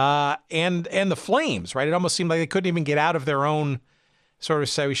and the Flames, right? It almost seemed like they couldn't even get out of their own sort of,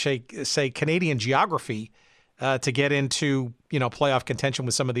 say Canadian geography to get into, playoff contention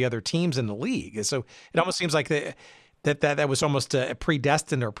with some of the other teams in the league. So it almost seems like that was almost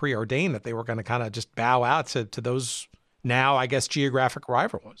predestined or preordained that they were going to kind of just bow out to those now, I guess, geographic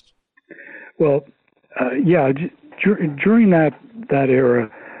rivals. Well, during that era,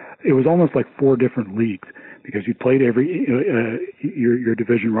 it was almost like 4 different leagues, because you played every your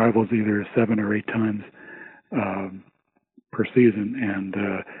division rivals either 7 or 8 times per season, and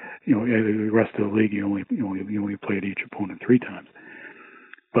the rest of the league you only played each opponent 3 times.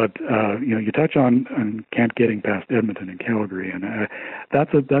 But you touch on Kent getting past Edmonton and Calgary, and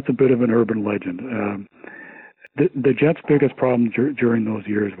that's a bit of an urban legend. The Jets' biggest problem during those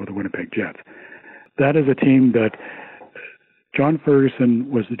years were the Winnipeg Jets. That is a team that John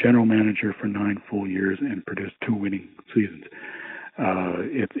Ferguson was the general manager for 9 full years and produced 2 winning seasons.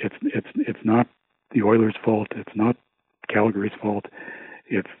 It's not the Oilers' fault. It's not Calgary's fault.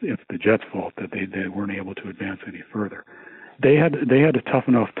 It's the Jets' fault that they weren't able to advance any further. They had a tough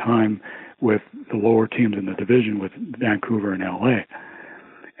enough time with the lower teams in the division, with Vancouver and LA.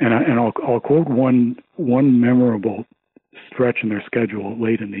 And I'll quote one memorable stretch in their schedule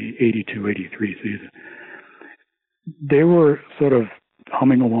late in the 82-83 season. They were sort of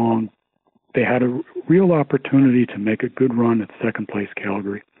humming along. They had a real opportunity to make a good run at second place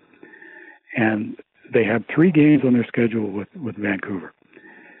Calgary. And they had 3 games on their schedule with Vancouver.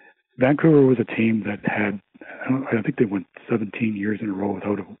 Vancouver was a team that had, I think they went 17 years in a row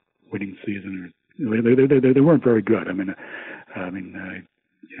without a winning season. They weren't very good.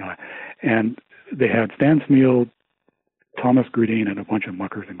 And they had Stan Smeel, Thomas Grudine, and a bunch of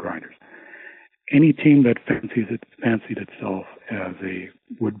muckers and grinders. Any team that fancied itself as a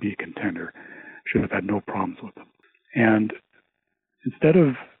would-be contender should have had no problems with them. And instead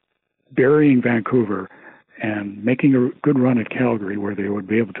of burying Vancouver and making a good run at Calgary, where they would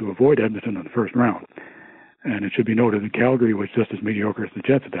be able to avoid Edmonton in the first round, and it should be noted that Calgary was just as mediocre as the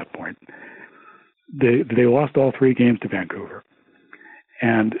Jets at that point, they lost all 3 games to Vancouver.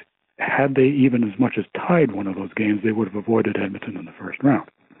 And had they even as much as tied one of those games, they would have avoided Edmonton in the first round.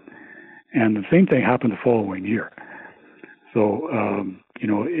 And the same thing happened the following year. So,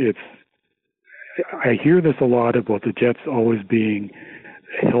 I hear this a lot about the Jets always being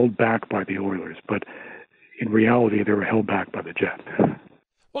held back by the Oilers, but in reality, they were held back by the Jets.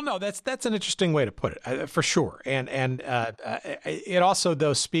 Well, no, that's an interesting way to put it, for sure. And it also,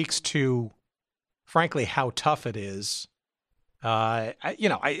 though, speaks to, frankly, how tough it is,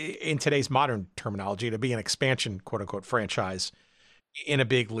 in today's modern terminology, to be an expansion, quote unquote, franchise in a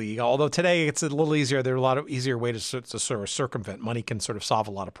big league. Although today it's a little easier. There are a lot of easier ways to sort of circumvent. Money can sort of solve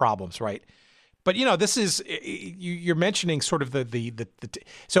a lot of problems, right? But, this is, you're mentioning sort of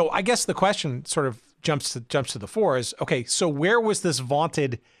so I guess the question sort of jumps to the fore is, okay, so where was this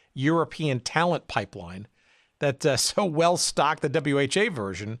vaunted European talent pipeline that so well stocked the WHA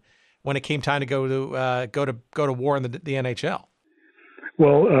version when it came time to go to war in the NHL?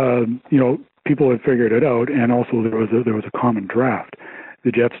 Well, people had figured it out, and also there was a common draft.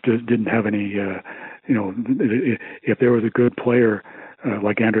 The Jets just didn't have any, if there was a good player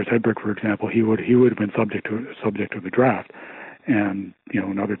like Anders Hedberg, for example, he would have been subject to the draft, and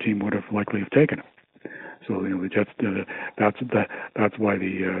another team would have likely have taken him. So the Jets that's why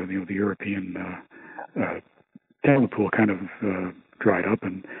the European talent pool kind of dried up,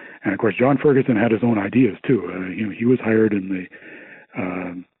 and of course John Ferguson had his own ideas too. He was hired in the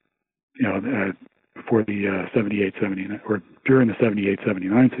before the 78-79 or during the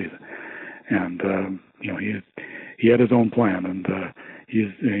 78-79 season, and he had his own plan, and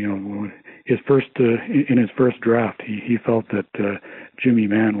his first in his first draft he felt that Jimmy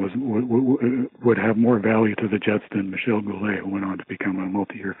Mann would have more value to the Jets than Michel Goulet, who went on to become a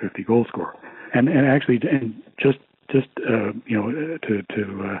multi-year 50 goal scorer. And just to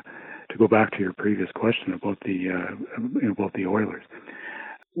go back to your previous question about the Oilers.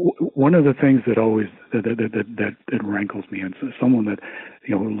 One of the things that always that rankles me, and someone that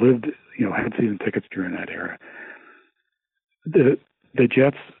lived had season tickets during that era, the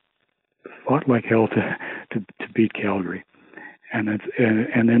Jets fought like hell to beat Calgary, and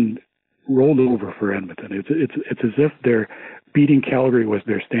then rolled over for Edmonton. It's as if their beating Calgary was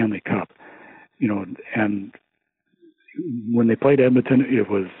their Stanley Cup, and when they played Edmonton, it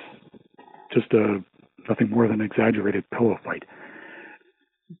was just nothing more than an exaggerated pillow fight.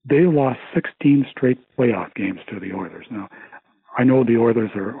 They lost 16 straight playoff games to the Oilers. Now, I know the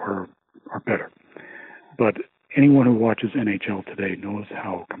Oilers are better, but anyone who watches NHL today knows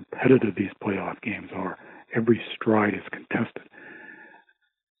how competitive these playoff games are. Every stride is contested.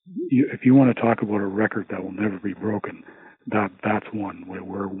 If you want to talk about a record that will never be broken, that's one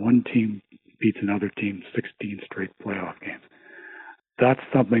where one team beats another team 16 straight playoff games. That's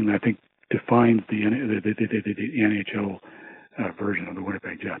something that I think defines the NHL version of the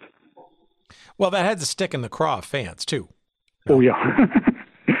Winnipeg Jets. Well, that had to stick in the craw of fans too. Oh yeah,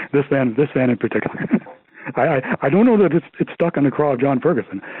 this fan in particular. I don't know that it's stuck in the craw of John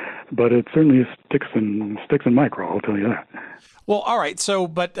Ferguson, but it certainly sticks in my craw. I'll tell you that. Well, all right. So,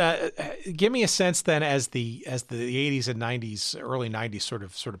 but give me a sense then, as the 80s and 90s, early 90s sort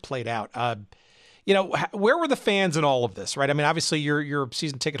of played out. Where were the fans in all of this, right? I mean, obviously you're a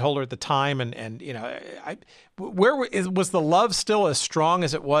season ticket holder at the time, and was the love still as strong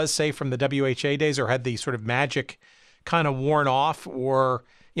as it was, say, from the WHA days, or had the sort of magic kind of worn off, or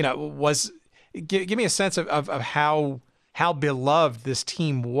give me a sense of how beloved this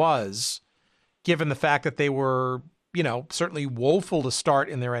team was, given the fact that they were, certainly woeful to start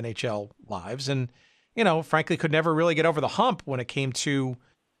in their NHL lives, and frankly could never really get over the hump when it came to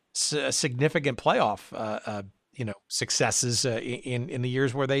significant playoff, successes in the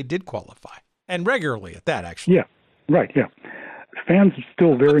years where they did qualify, and regularly at that, actually. Yeah, right. Yeah, fans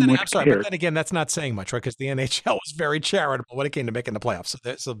still very much. I'm sorry, cared. but then again, that's not saying much, right? Because the NHL was very charitable when it came to making the playoffs.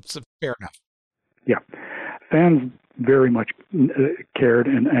 So fair enough. Yeah, fans very much cared,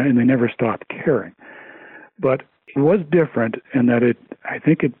 and they never stopped caring. But it was different in that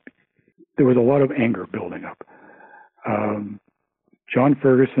there was a lot of anger building up. John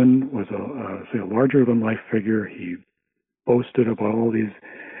Ferguson was a larger-than-life figure. He boasted about all these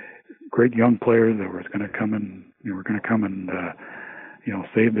great young players that were going to come and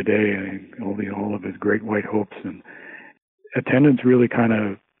save the day, and all of his great white hopes. And attendance really kind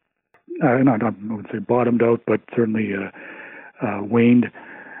of, I wouldn't say bottomed out, but certainly waned.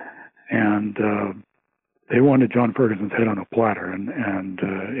 And they wanted John Ferguson's head on a platter, and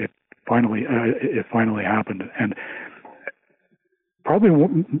it finally happened. And probably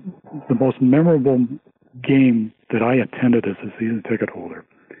the most memorable game that I attended as a season ticket holder,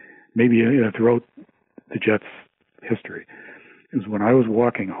 maybe throughout the Jets' history, is when I was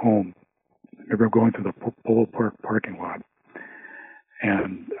walking home. I remember going to the Polo Park parking lot,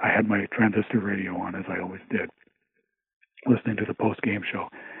 and I had my transistor radio on, as I always did, listening to the post-game show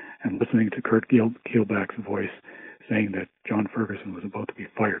and listening to Kurt Keelback's voice saying that John Ferguson was about to be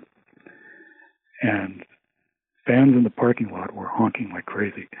fired. And fans in the parking lot were honking like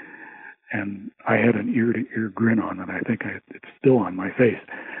crazy. And I had an ear-to-ear grin on, and I think it's still on my face.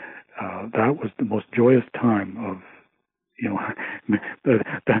 That was the most joyous time of,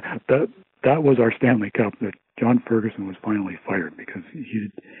 that was our Stanley Cup, that John Ferguson was finally fired, because he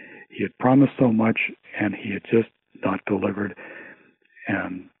had promised so much and he had just not delivered,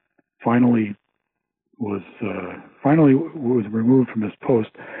 and finally was removed from his post.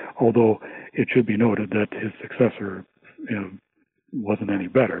 Although it should be noted that his successor wasn't any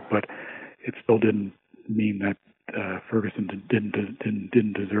better, but it still didn't mean that Ferguson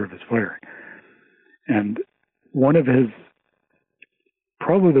didn't deserve his firing. And one of his,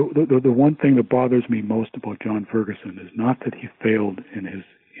 probably the one thing that bothers me most about John Ferguson is not that he failed in his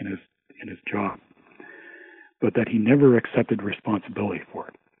job, but that he never accepted responsibility for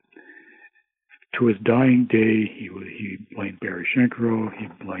it. To his dying day, he blamed Barry Shenkarow, he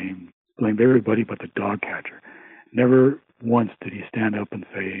blamed everybody but the dog catcher. Never once did he stand up and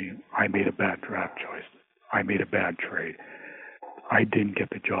say, I made a bad draft choice. I made a bad trade. I didn't get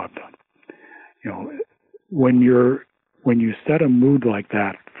the job done. You know, when you set a mood like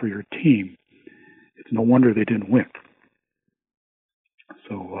that for your team, it's no wonder they didn't win.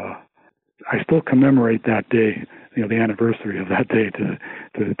 So I still commemorate that day, you know, the anniversary of that day to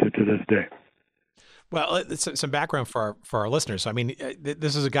this day. Well, it's some background for our listeners. I mean,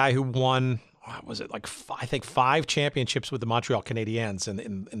 this is a guy who won, what was it, like I think 5 championships with the Montreal Canadiens in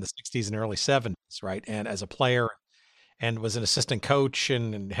the 60s and early 70s, right? And as a player, and was an assistant coach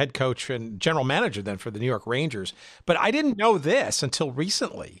and head coach and general manager then for the New York Rangers. But I didn't know this until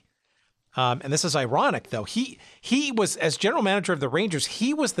recently. And this is ironic, though. He was, as general manager of the Rangers,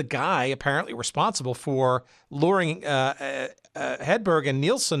 he was the guy apparently responsible for luring Hedberg and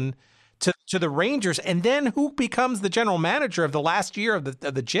Nielsen to the Rangers, and then who becomes the general manager of the last year of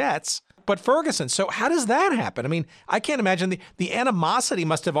the Jets? But Ferguson. So how does that happen? I mean, I can't imagine the animosity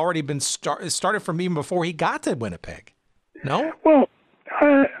must have already been started from even before he got to Winnipeg. No? Well,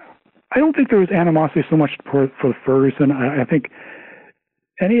 I don't think there was animosity so much for Ferguson. I think,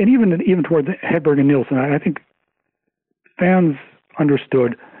 and even toward Hedberg and Nielsen, I think fans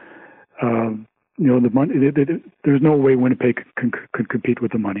understood. You know, the money. There's no way Winnipeg could compete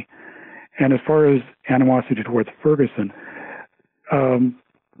with the money. And as far as animosity towards Ferguson,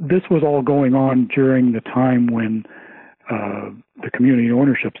 this was all going on during the time when the community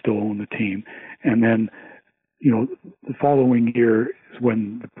ownership still owned the team, and then, you know, the following year is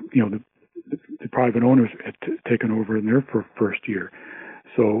when the private owners had taken over in their first year.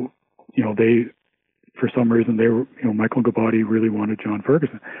 So, you know, for some reason they were, you know, Michael Gabati really wanted John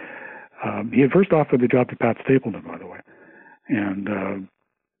Ferguson. He had first offered the job to Pat Stapleton, by the way, and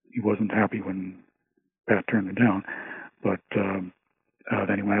he wasn't happy when Pat turned it down. But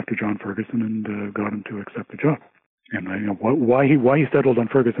then he went after John Ferguson and got him to accept the job. And you know, why he settled on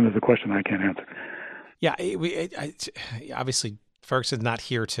Ferguson is a question I can't answer. Yeah, obviously Ferguson's not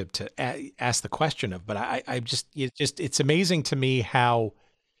here to ask the question of, but it's amazing to me how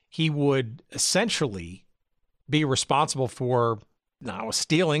he would essentially be responsible for not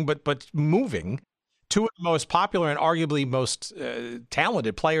stealing, but moving two of the most popular and arguably most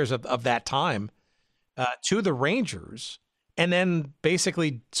talented players of that time to the Rangers, and then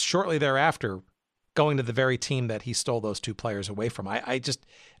basically shortly thereafter going to the very team that he stole those 2 players away from. I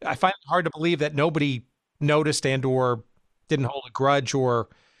find it hard to believe that nobody noticed and or didn't hold a grudge or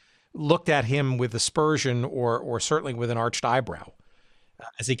looked at him with aspersion or certainly with an arched eyebrow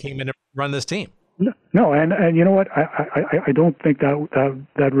as he came in to run this team. No, and you know what? I don't think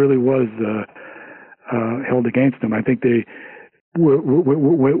that really was held against him. I think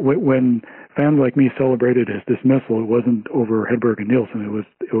when fans like me celebrated his dismissal, it wasn't over Hedberg and Nielsen.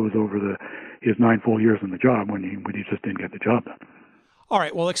 It was over his 9 full years on the job when he just didn't get the job done. All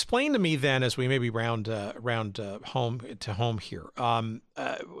right. Well, explain to me then, as we maybe round home here.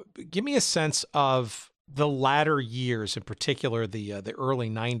 Give me a sense of the latter years, in particular the early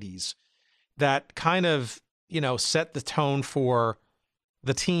 90s, that kind of, you know, set the tone for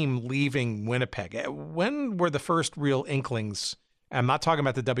the team leaving Winnipeg. When were the first real inklings? I'm not talking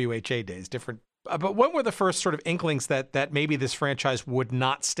about the WHA days, different. But when were the first sort of inklings that maybe this franchise would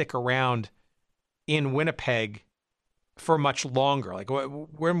not stick around in Winnipeg for much longer? Like,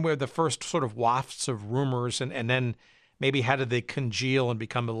 when were the first sort of wafts of rumors, and then maybe how did they congeal and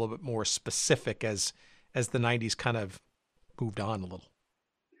become a little bit more specific as the 90s kind of moved on a little?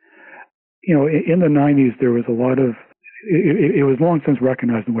 You know, in the 90s, there was a lot of, it was long since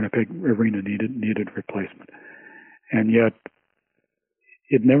recognized the Winnipeg Arena needed replacement. And yet,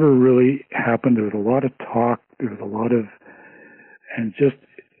 it never really happened. There was a lot of talk. There was a lot of, and just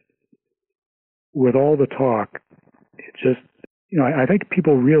with all the talk, it just, you know, I think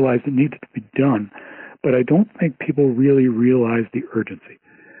people realized it needed to be done, but I don't think people really realized the urgency.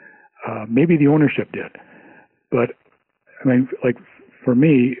 Maybe the ownership did, but I mean, like for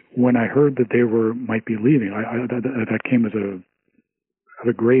me, when I heard that they might be leaving, that came as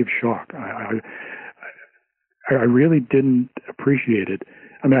a grave shock. I really didn't appreciate it.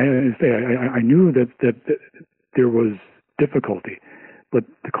 I mean, I knew that there was difficulty, but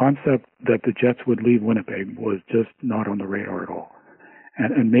the concept that the Jets would leave Winnipeg was just not on the radar at all.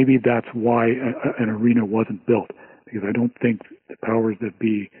 And maybe that's why an arena wasn't built, because I don't think the powers that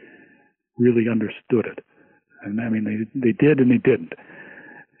be really understood it. And I mean, they did and they didn't.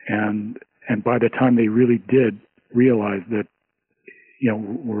 And by the time they really did realize that, you know,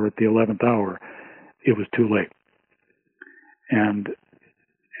 we're at the 11th hour, it was too late. And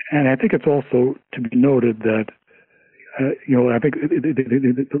I think it's also to be noted that I think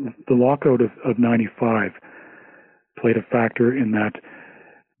the lockout of '95 played a factor in that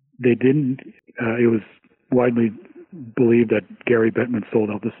they didn't. It was widely believed that Gary Bettman sold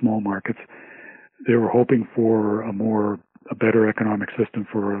out the small markets. They were hoping for a better economic system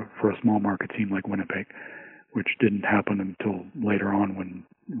for a small market team like Winnipeg, which didn't happen until later on when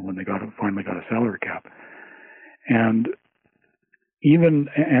they finally got a salary cap. And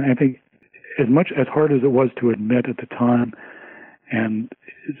I think as hard as it was to admit at the time, and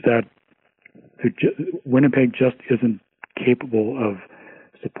that Winnipeg just isn't capable of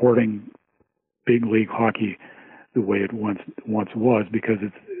supporting big league hockey the way it once was, because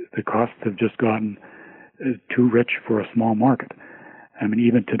the costs have just gotten too rich for a small market. I mean,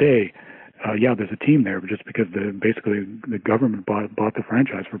 even today, there's a team there, but just because basically the government bought the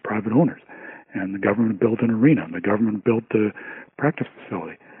franchise for private owners, and the government built an arena, and the government built the practice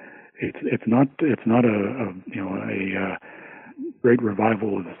facility. It's not a great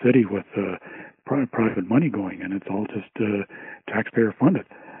revival of the city with private money going in. It's all just taxpayer funded,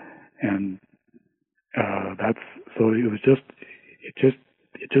 and it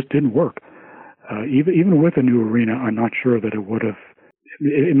just didn't work. Even with a new arena, I'm not sure that it would have.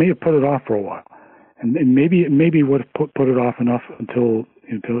 It may have put it off for a while, and maybe it would have put it off enough until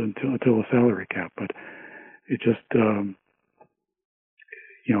a salary cap. But it just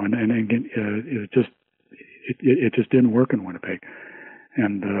it just didn't work in Winnipeg,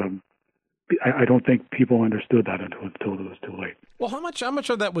 and I don't think people understood that until it was too late. Well, how much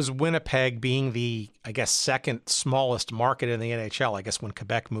of that was Winnipeg being the, I guess, second smallest market in the NHL? I guess when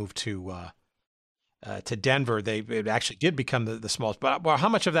Quebec moved to Denver, it actually did become the smallest. But how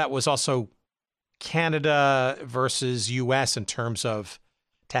much of that was also Canada versus U.S. in terms of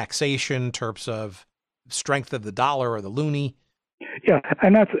taxation, in terms of strength of the dollar or the loonie? Yeah,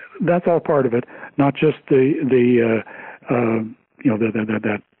 and that's all part of it. Not just that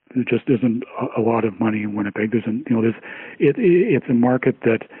there just isn't a lot of money in Winnipeg. It's a market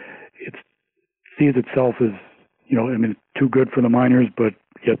that it sees itself as too good for the minors, but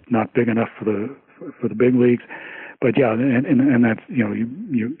yet not big enough for the big leagues. But yeah, and that's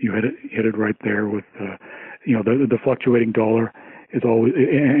you hit it right there with the fluctuating dollar is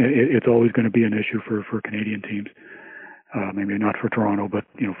always going to be an issue for Canadian teams. Maybe not for Toronto, but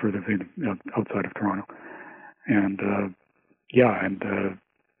for the outside of Toronto, and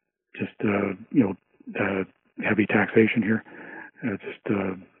heavy taxation here. That's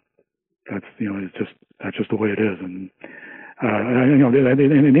just the way it is. And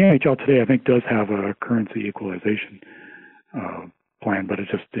in the NHL today, I think does have a currency equalization plan, but it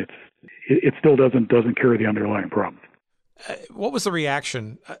still doesn't cure the underlying problem. What was the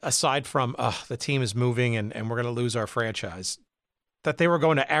reaction, aside from the team is moving and we're going to lose our franchise, that they were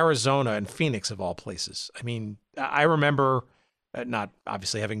going to Arizona and Phoenix of all places? I mean, I remember not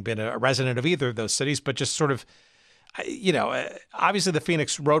obviously having been a resident of either of those cities, but just sort of, obviously the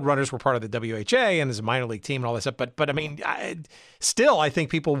Phoenix Roadrunners were part of the WHA and there's a minor league team and all that stuff. But I mean, I think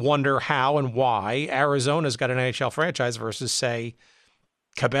people wonder how and why Arizona's got an NHL franchise versus, say,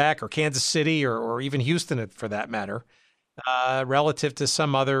 Quebec or Kansas City or even Houston, for that matter. Relative to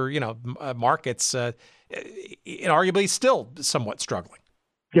some other, markets, arguably still somewhat struggling.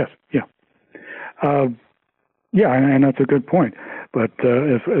 Yes, yeah, and that's a good point. But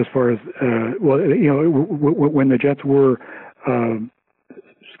as far as when the Jets were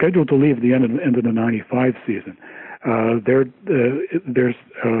scheduled to leave at the end of the '95 season, their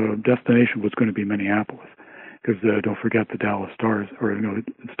destination was going to be Minneapolis, because don't forget the Dallas Stars, the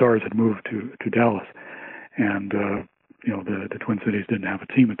Stars had moved to Dallas, and the Twin Cities didn't have a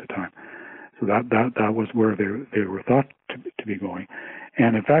team at the time, so that was where they were thought to be going.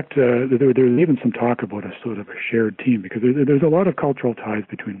 And in fact, there was even some talk about a sort of a shared team, because there's a lot of cultural ties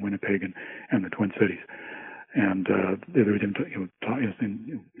between Winnipeg and the Twin Cities, and there was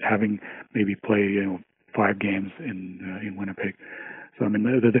having maybe play 5 games in Winnipeg. So I mean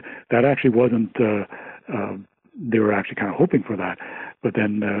that actually wasn't. They were actually kind of hoping for that, but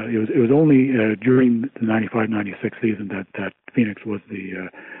then it was only during the '95-'96 season that Phoenix was the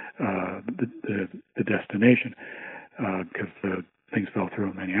destination, because things fell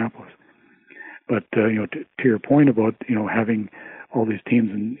through in Minneapolis. But to your point about having all these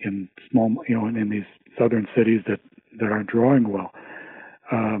teams in small in these southern cities that aren't drawing well,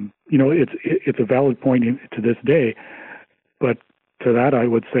 it's a valid point to this day, but. To that, I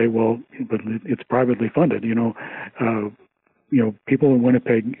would say, well, but it's privately funded. People in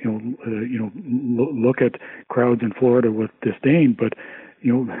Winnipeg, look at crowds in Florida with disdain, but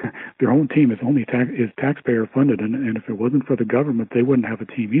their own team is is taxpayer funded, and if it wasn't for the government, they wouldn't have a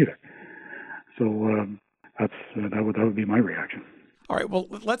team either. So that would be my reaction. All right. Well,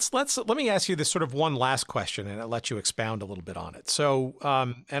 let me ask you this sort of one last question, and I'll let you expound a little bit on it. So,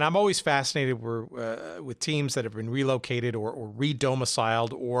 and I'm always fascinated with teams that have been relocated or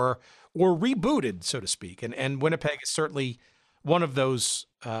re-domiciled or rebooted, so to speak. And Winnipeg is certainly one of those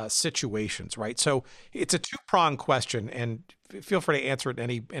situations, right? So it's a two-pronged question, and feel free to answer it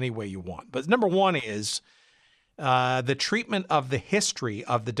any way you want. But number one is the treatment of the history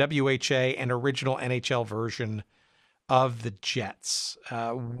of the WHA and original NHL version of the Jets.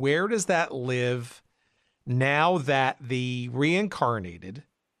 Where does that live now that the reincarnated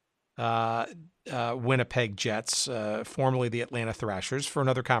Winnipeg Jets, formerly the Atlanta Thrashers, for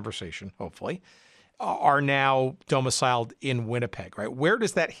another conversation, hopefully, are now domiciled in Winnipeg, right? Where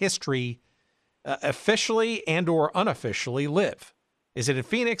does that history officially and or unofficially live? Is it in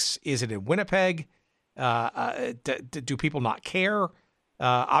Phoenix? Is it in Winnipeg? Do people not care?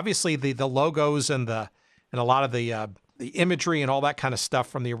 Obviously, the logos and a lot of the imagery and all that kind of stuff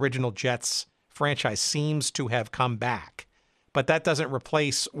from the original Jets franchise seems to have come back, but that doesn't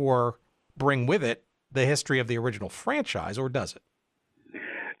replace or bring with it the history of the original franchise, or does it?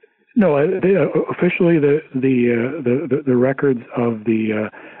 No, officially the records of the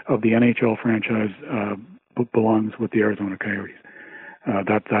NHL franchise belongs with the Arizona Coyotes.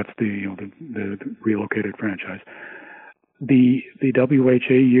 That's the relocated franchise. The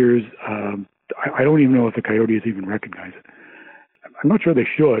WHA years. I don't even know if the Coyotes even recognize it. I'm not sure they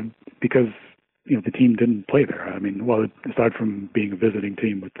should, because the team didn't play there. I mean, well, aside from being a visiting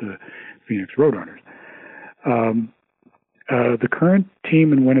team with the Phoenix Roadrunners. The current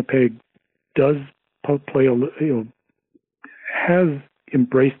team in Winnipeg does play has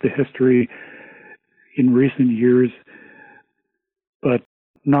embraced the history in recent years, but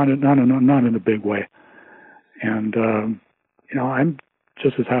not in a big way. And I'm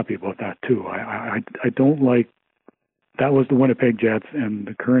just as happy about that too. I don't like that was the Winnipeg Jets, and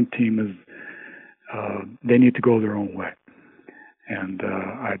the current team is they need to go their own way. And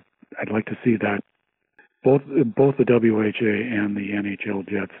I'd like to see that both the WHA and the NHL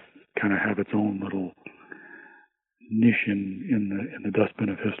Jets kind of have its own little niche in the dustbin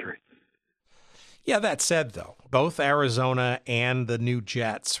of history. Yeah, that said, though, both Arizona and the new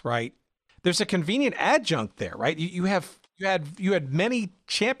Jets, right? There's a convenient adjunct there, right? You had many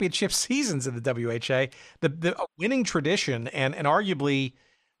championship seasons in the WHA, the winning tradition, and arguably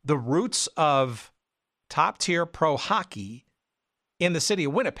the roots of top tier pro hockey in the city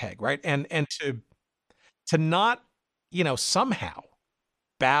of Winnipeg, right? And to not, somehow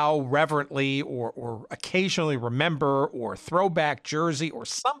bow reverently or occasionally remember or throwback jersey or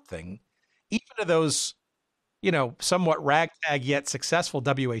something, even to those, somewhat ragtag yet successful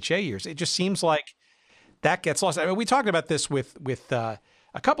WHA years. It just seems like that gets lost. I mean, we talked about this with a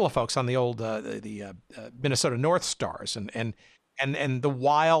couple of folks on the old the Minnesota North Stars and the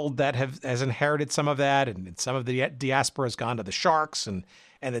Wild that has inherited some of that, and some of the diaspora has gone to the Sharks and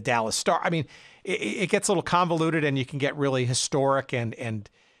the Dallas Star. I mean, it gets a little convoluted, and you can get really historic and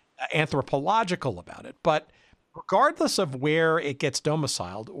anthropological about it. But regardless of where it gets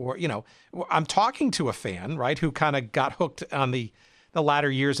domiciled, or I'm talking to a fan, right, who kind of got hooked on the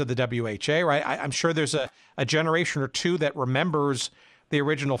latter years of the WHA, right? I'm sure there's a generation or two that remembers the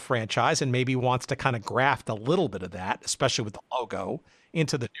original franchise and maybe wants to kind of graft a little bit of that, especially with the logo,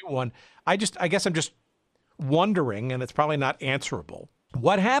 into the new one. I guess I'm just wondering, and it's probably not answerable,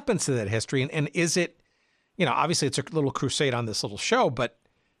 what happens to that history, and is it, obviously it's a little crusade on this little show, but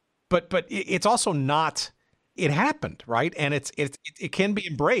it's also not. It happened, right? And it can be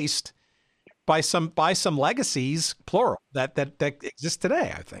embraced by some legacies, plural, that exist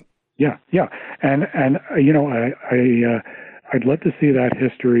today, I think. Yeah, and I'd love to see that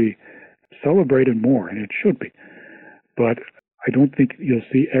history celebrated more, and it should be. But I don't think you'll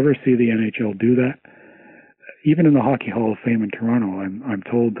ever see the NHL do that. Even in the Hockey Hall of Fame in Toronto, I'm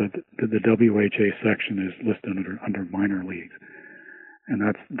told that the WHA section is listed under minor leagues, and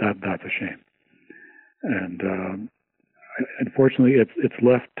that's a shame. And unfortunately, it's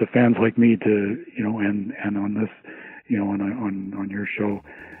left to fans like me to and on this on your show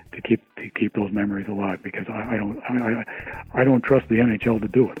to keep those memories alive, because I don't trust the NHL to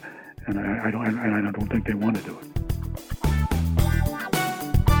do it, and I don't think they want to do it.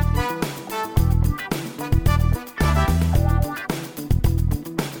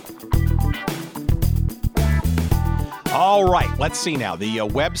 All right, let's see now. The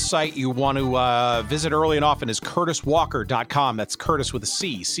website you want to visit early and often is CurtisWalker.com. That's Curtis with a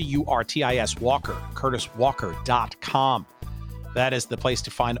C, C-U-R-T-I-S, Walker, CurtisWalker.com. That is the place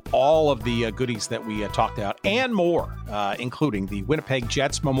to find all of the goodies that we talked about and more, including the Winnipeg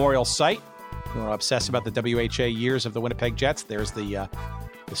Jets Memorial Site. If you want to obsess about the WHA years of the Winnipeg Jets, there's the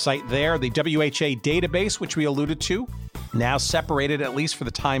site there. The WHA database, which we alluded to, now separated, at least for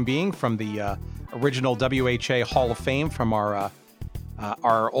the time being, from the original WHA Hall of Fame from our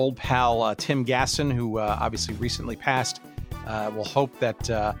old pal Tim Gasson, who obviously recently passed. We'll hope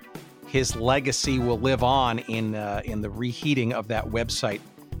that his legacy will live on in the reheating of that website.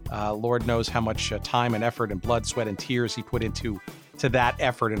 Lord knows how much time and effort and blood, sweat, and tears he put into that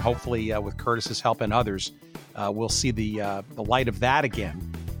effort, and hopefully with Curtis's help and others, we'll see the light of that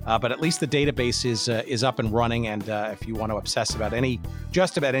again. But at least the database is up and running, and if you want to obsess about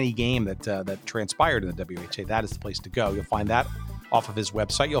just about any game that transpired in the WHA, that is the place to go. You'll find that off of his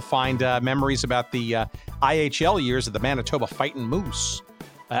website. You'll find memories about the IHL years of the Manitoba Fightin' Moose,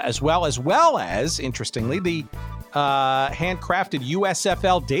 as well as, interestingly, the handcrafted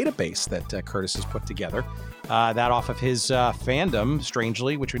USFL database that Curtis has put together. That off of his fandom,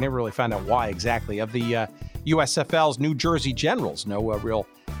 strangely, which we never really found out why exactly, of the USFL's New Jersey Generals. No real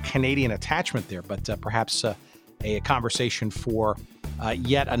Canadian attachment there, but perhaps a conversation for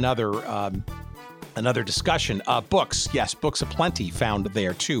yet another discussion. Books, yes, books aplenty found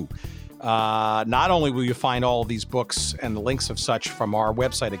there too. Not only will you find all of these books and the links of such from our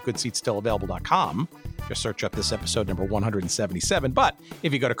website at goodseatsstillavailable.com, just search up this episode number 177, but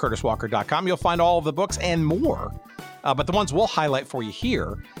if you go to curtiswalker.com, you'll find all of the books and more. But the ones we'll highlight for you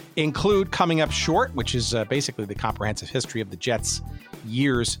here include Coming Up Short, which is basically the comprehensive history of the Jets'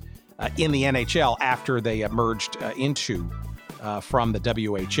 years in the NHL after they merged from the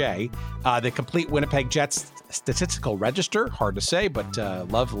WHA. The Complete Winnipeg Jets Statistical Register, hard to say, but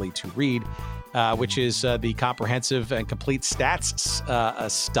lovely to read, which is the comprehensive and complete stats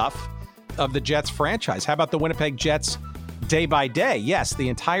stuff of the Jets franchise. How about the Winnipeg Jets Day by Day? Yes, the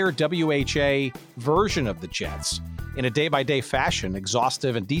entire WHA version of the Jets in a day-by-day fashion,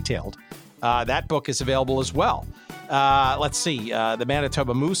 exhaustive and detailed. That book is available as well. Let's see, the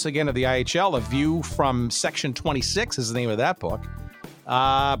Manitoba Moose, again, of the IHL, A View from Section 26 is the name of that book.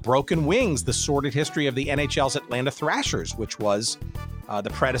 Broken Wings, The Sordid History of the NHL's Atlanta Thrashers, which was the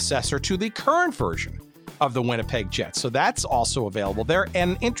predecessor to the current version of the Winnipeg Jets. So that's also available there.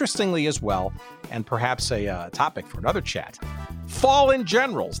 And interestingly as well, and perhaps a topic for another chat, Fallen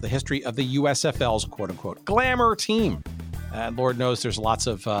Generals, the history of the USFL's quote-unquote glamour team. And Lord knows there's lots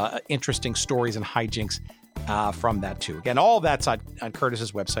of interesting stories and hijinks from that too. Again, all that's on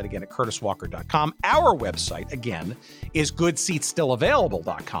Curtis's website, again, at curtiswalker.com. Our website, again, is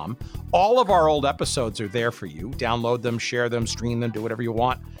goodseatsstillavailable.com. All of our old episodes are there for you. Download them, share them, stream them, do whatever you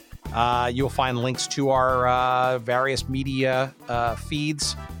want. You'll find links to our various media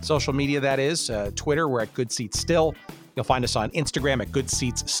feeds, social media that is. Twitter, we're at Good Seats Still. You'll find us on Instagram at Good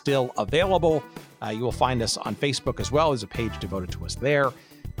Seats Still Available. You will find us on Facebook as well. There's a page devoted to us there.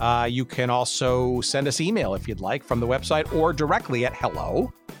 You can also send us email if you'd like from the website or directly at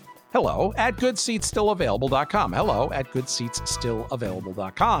hello at goodseatsstillavailable.com. Hello at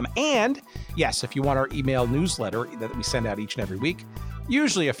goodseatsstillavailable.com. And yes, if you want our email newsletter that we send out each and every week,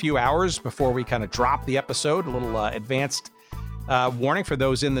 usually a few hours before we kind of drop the episode, a little advanced warning for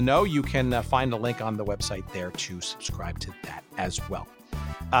those in the know, you can find a link on the website there to subscribe to that as well.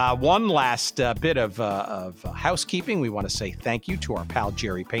 One last bit of housekeeping. We want to say thank you to our pal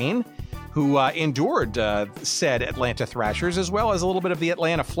Jerry Payne, who endured said Atlanta Thrashers, as well as a little bit of the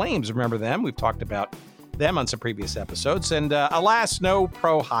Atlanta Flames. Remember them? We've talked about them on some previous episodes. And alas, no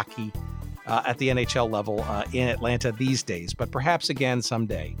pro hockey at the NHL level in Atlanta these days, but perhaps again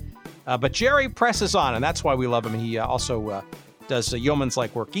someday. But Jerry presses on, and that's why we love him. He also does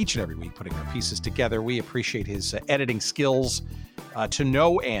yeoman's-like work each and every week, putting our pieces together. We appreciate his editing skills to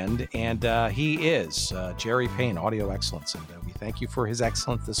no end, and he is Jerry Payne, Audio Excellence, and we thank you for his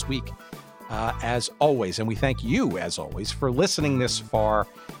excellence this week, as always, and we thank you, as always, for listening this far.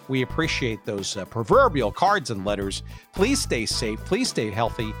 We appreciate those proverbial cards and letters. Please stay safe. Please stay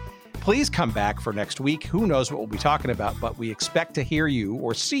healthy. Please come back for next week. Who knows what we'll be talking about, but we expect to hear you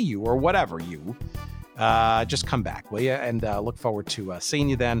or see you or whatever you. Just come back, will you? And look forward to seeing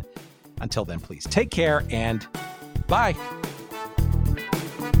you then. Until then, please take care and bye.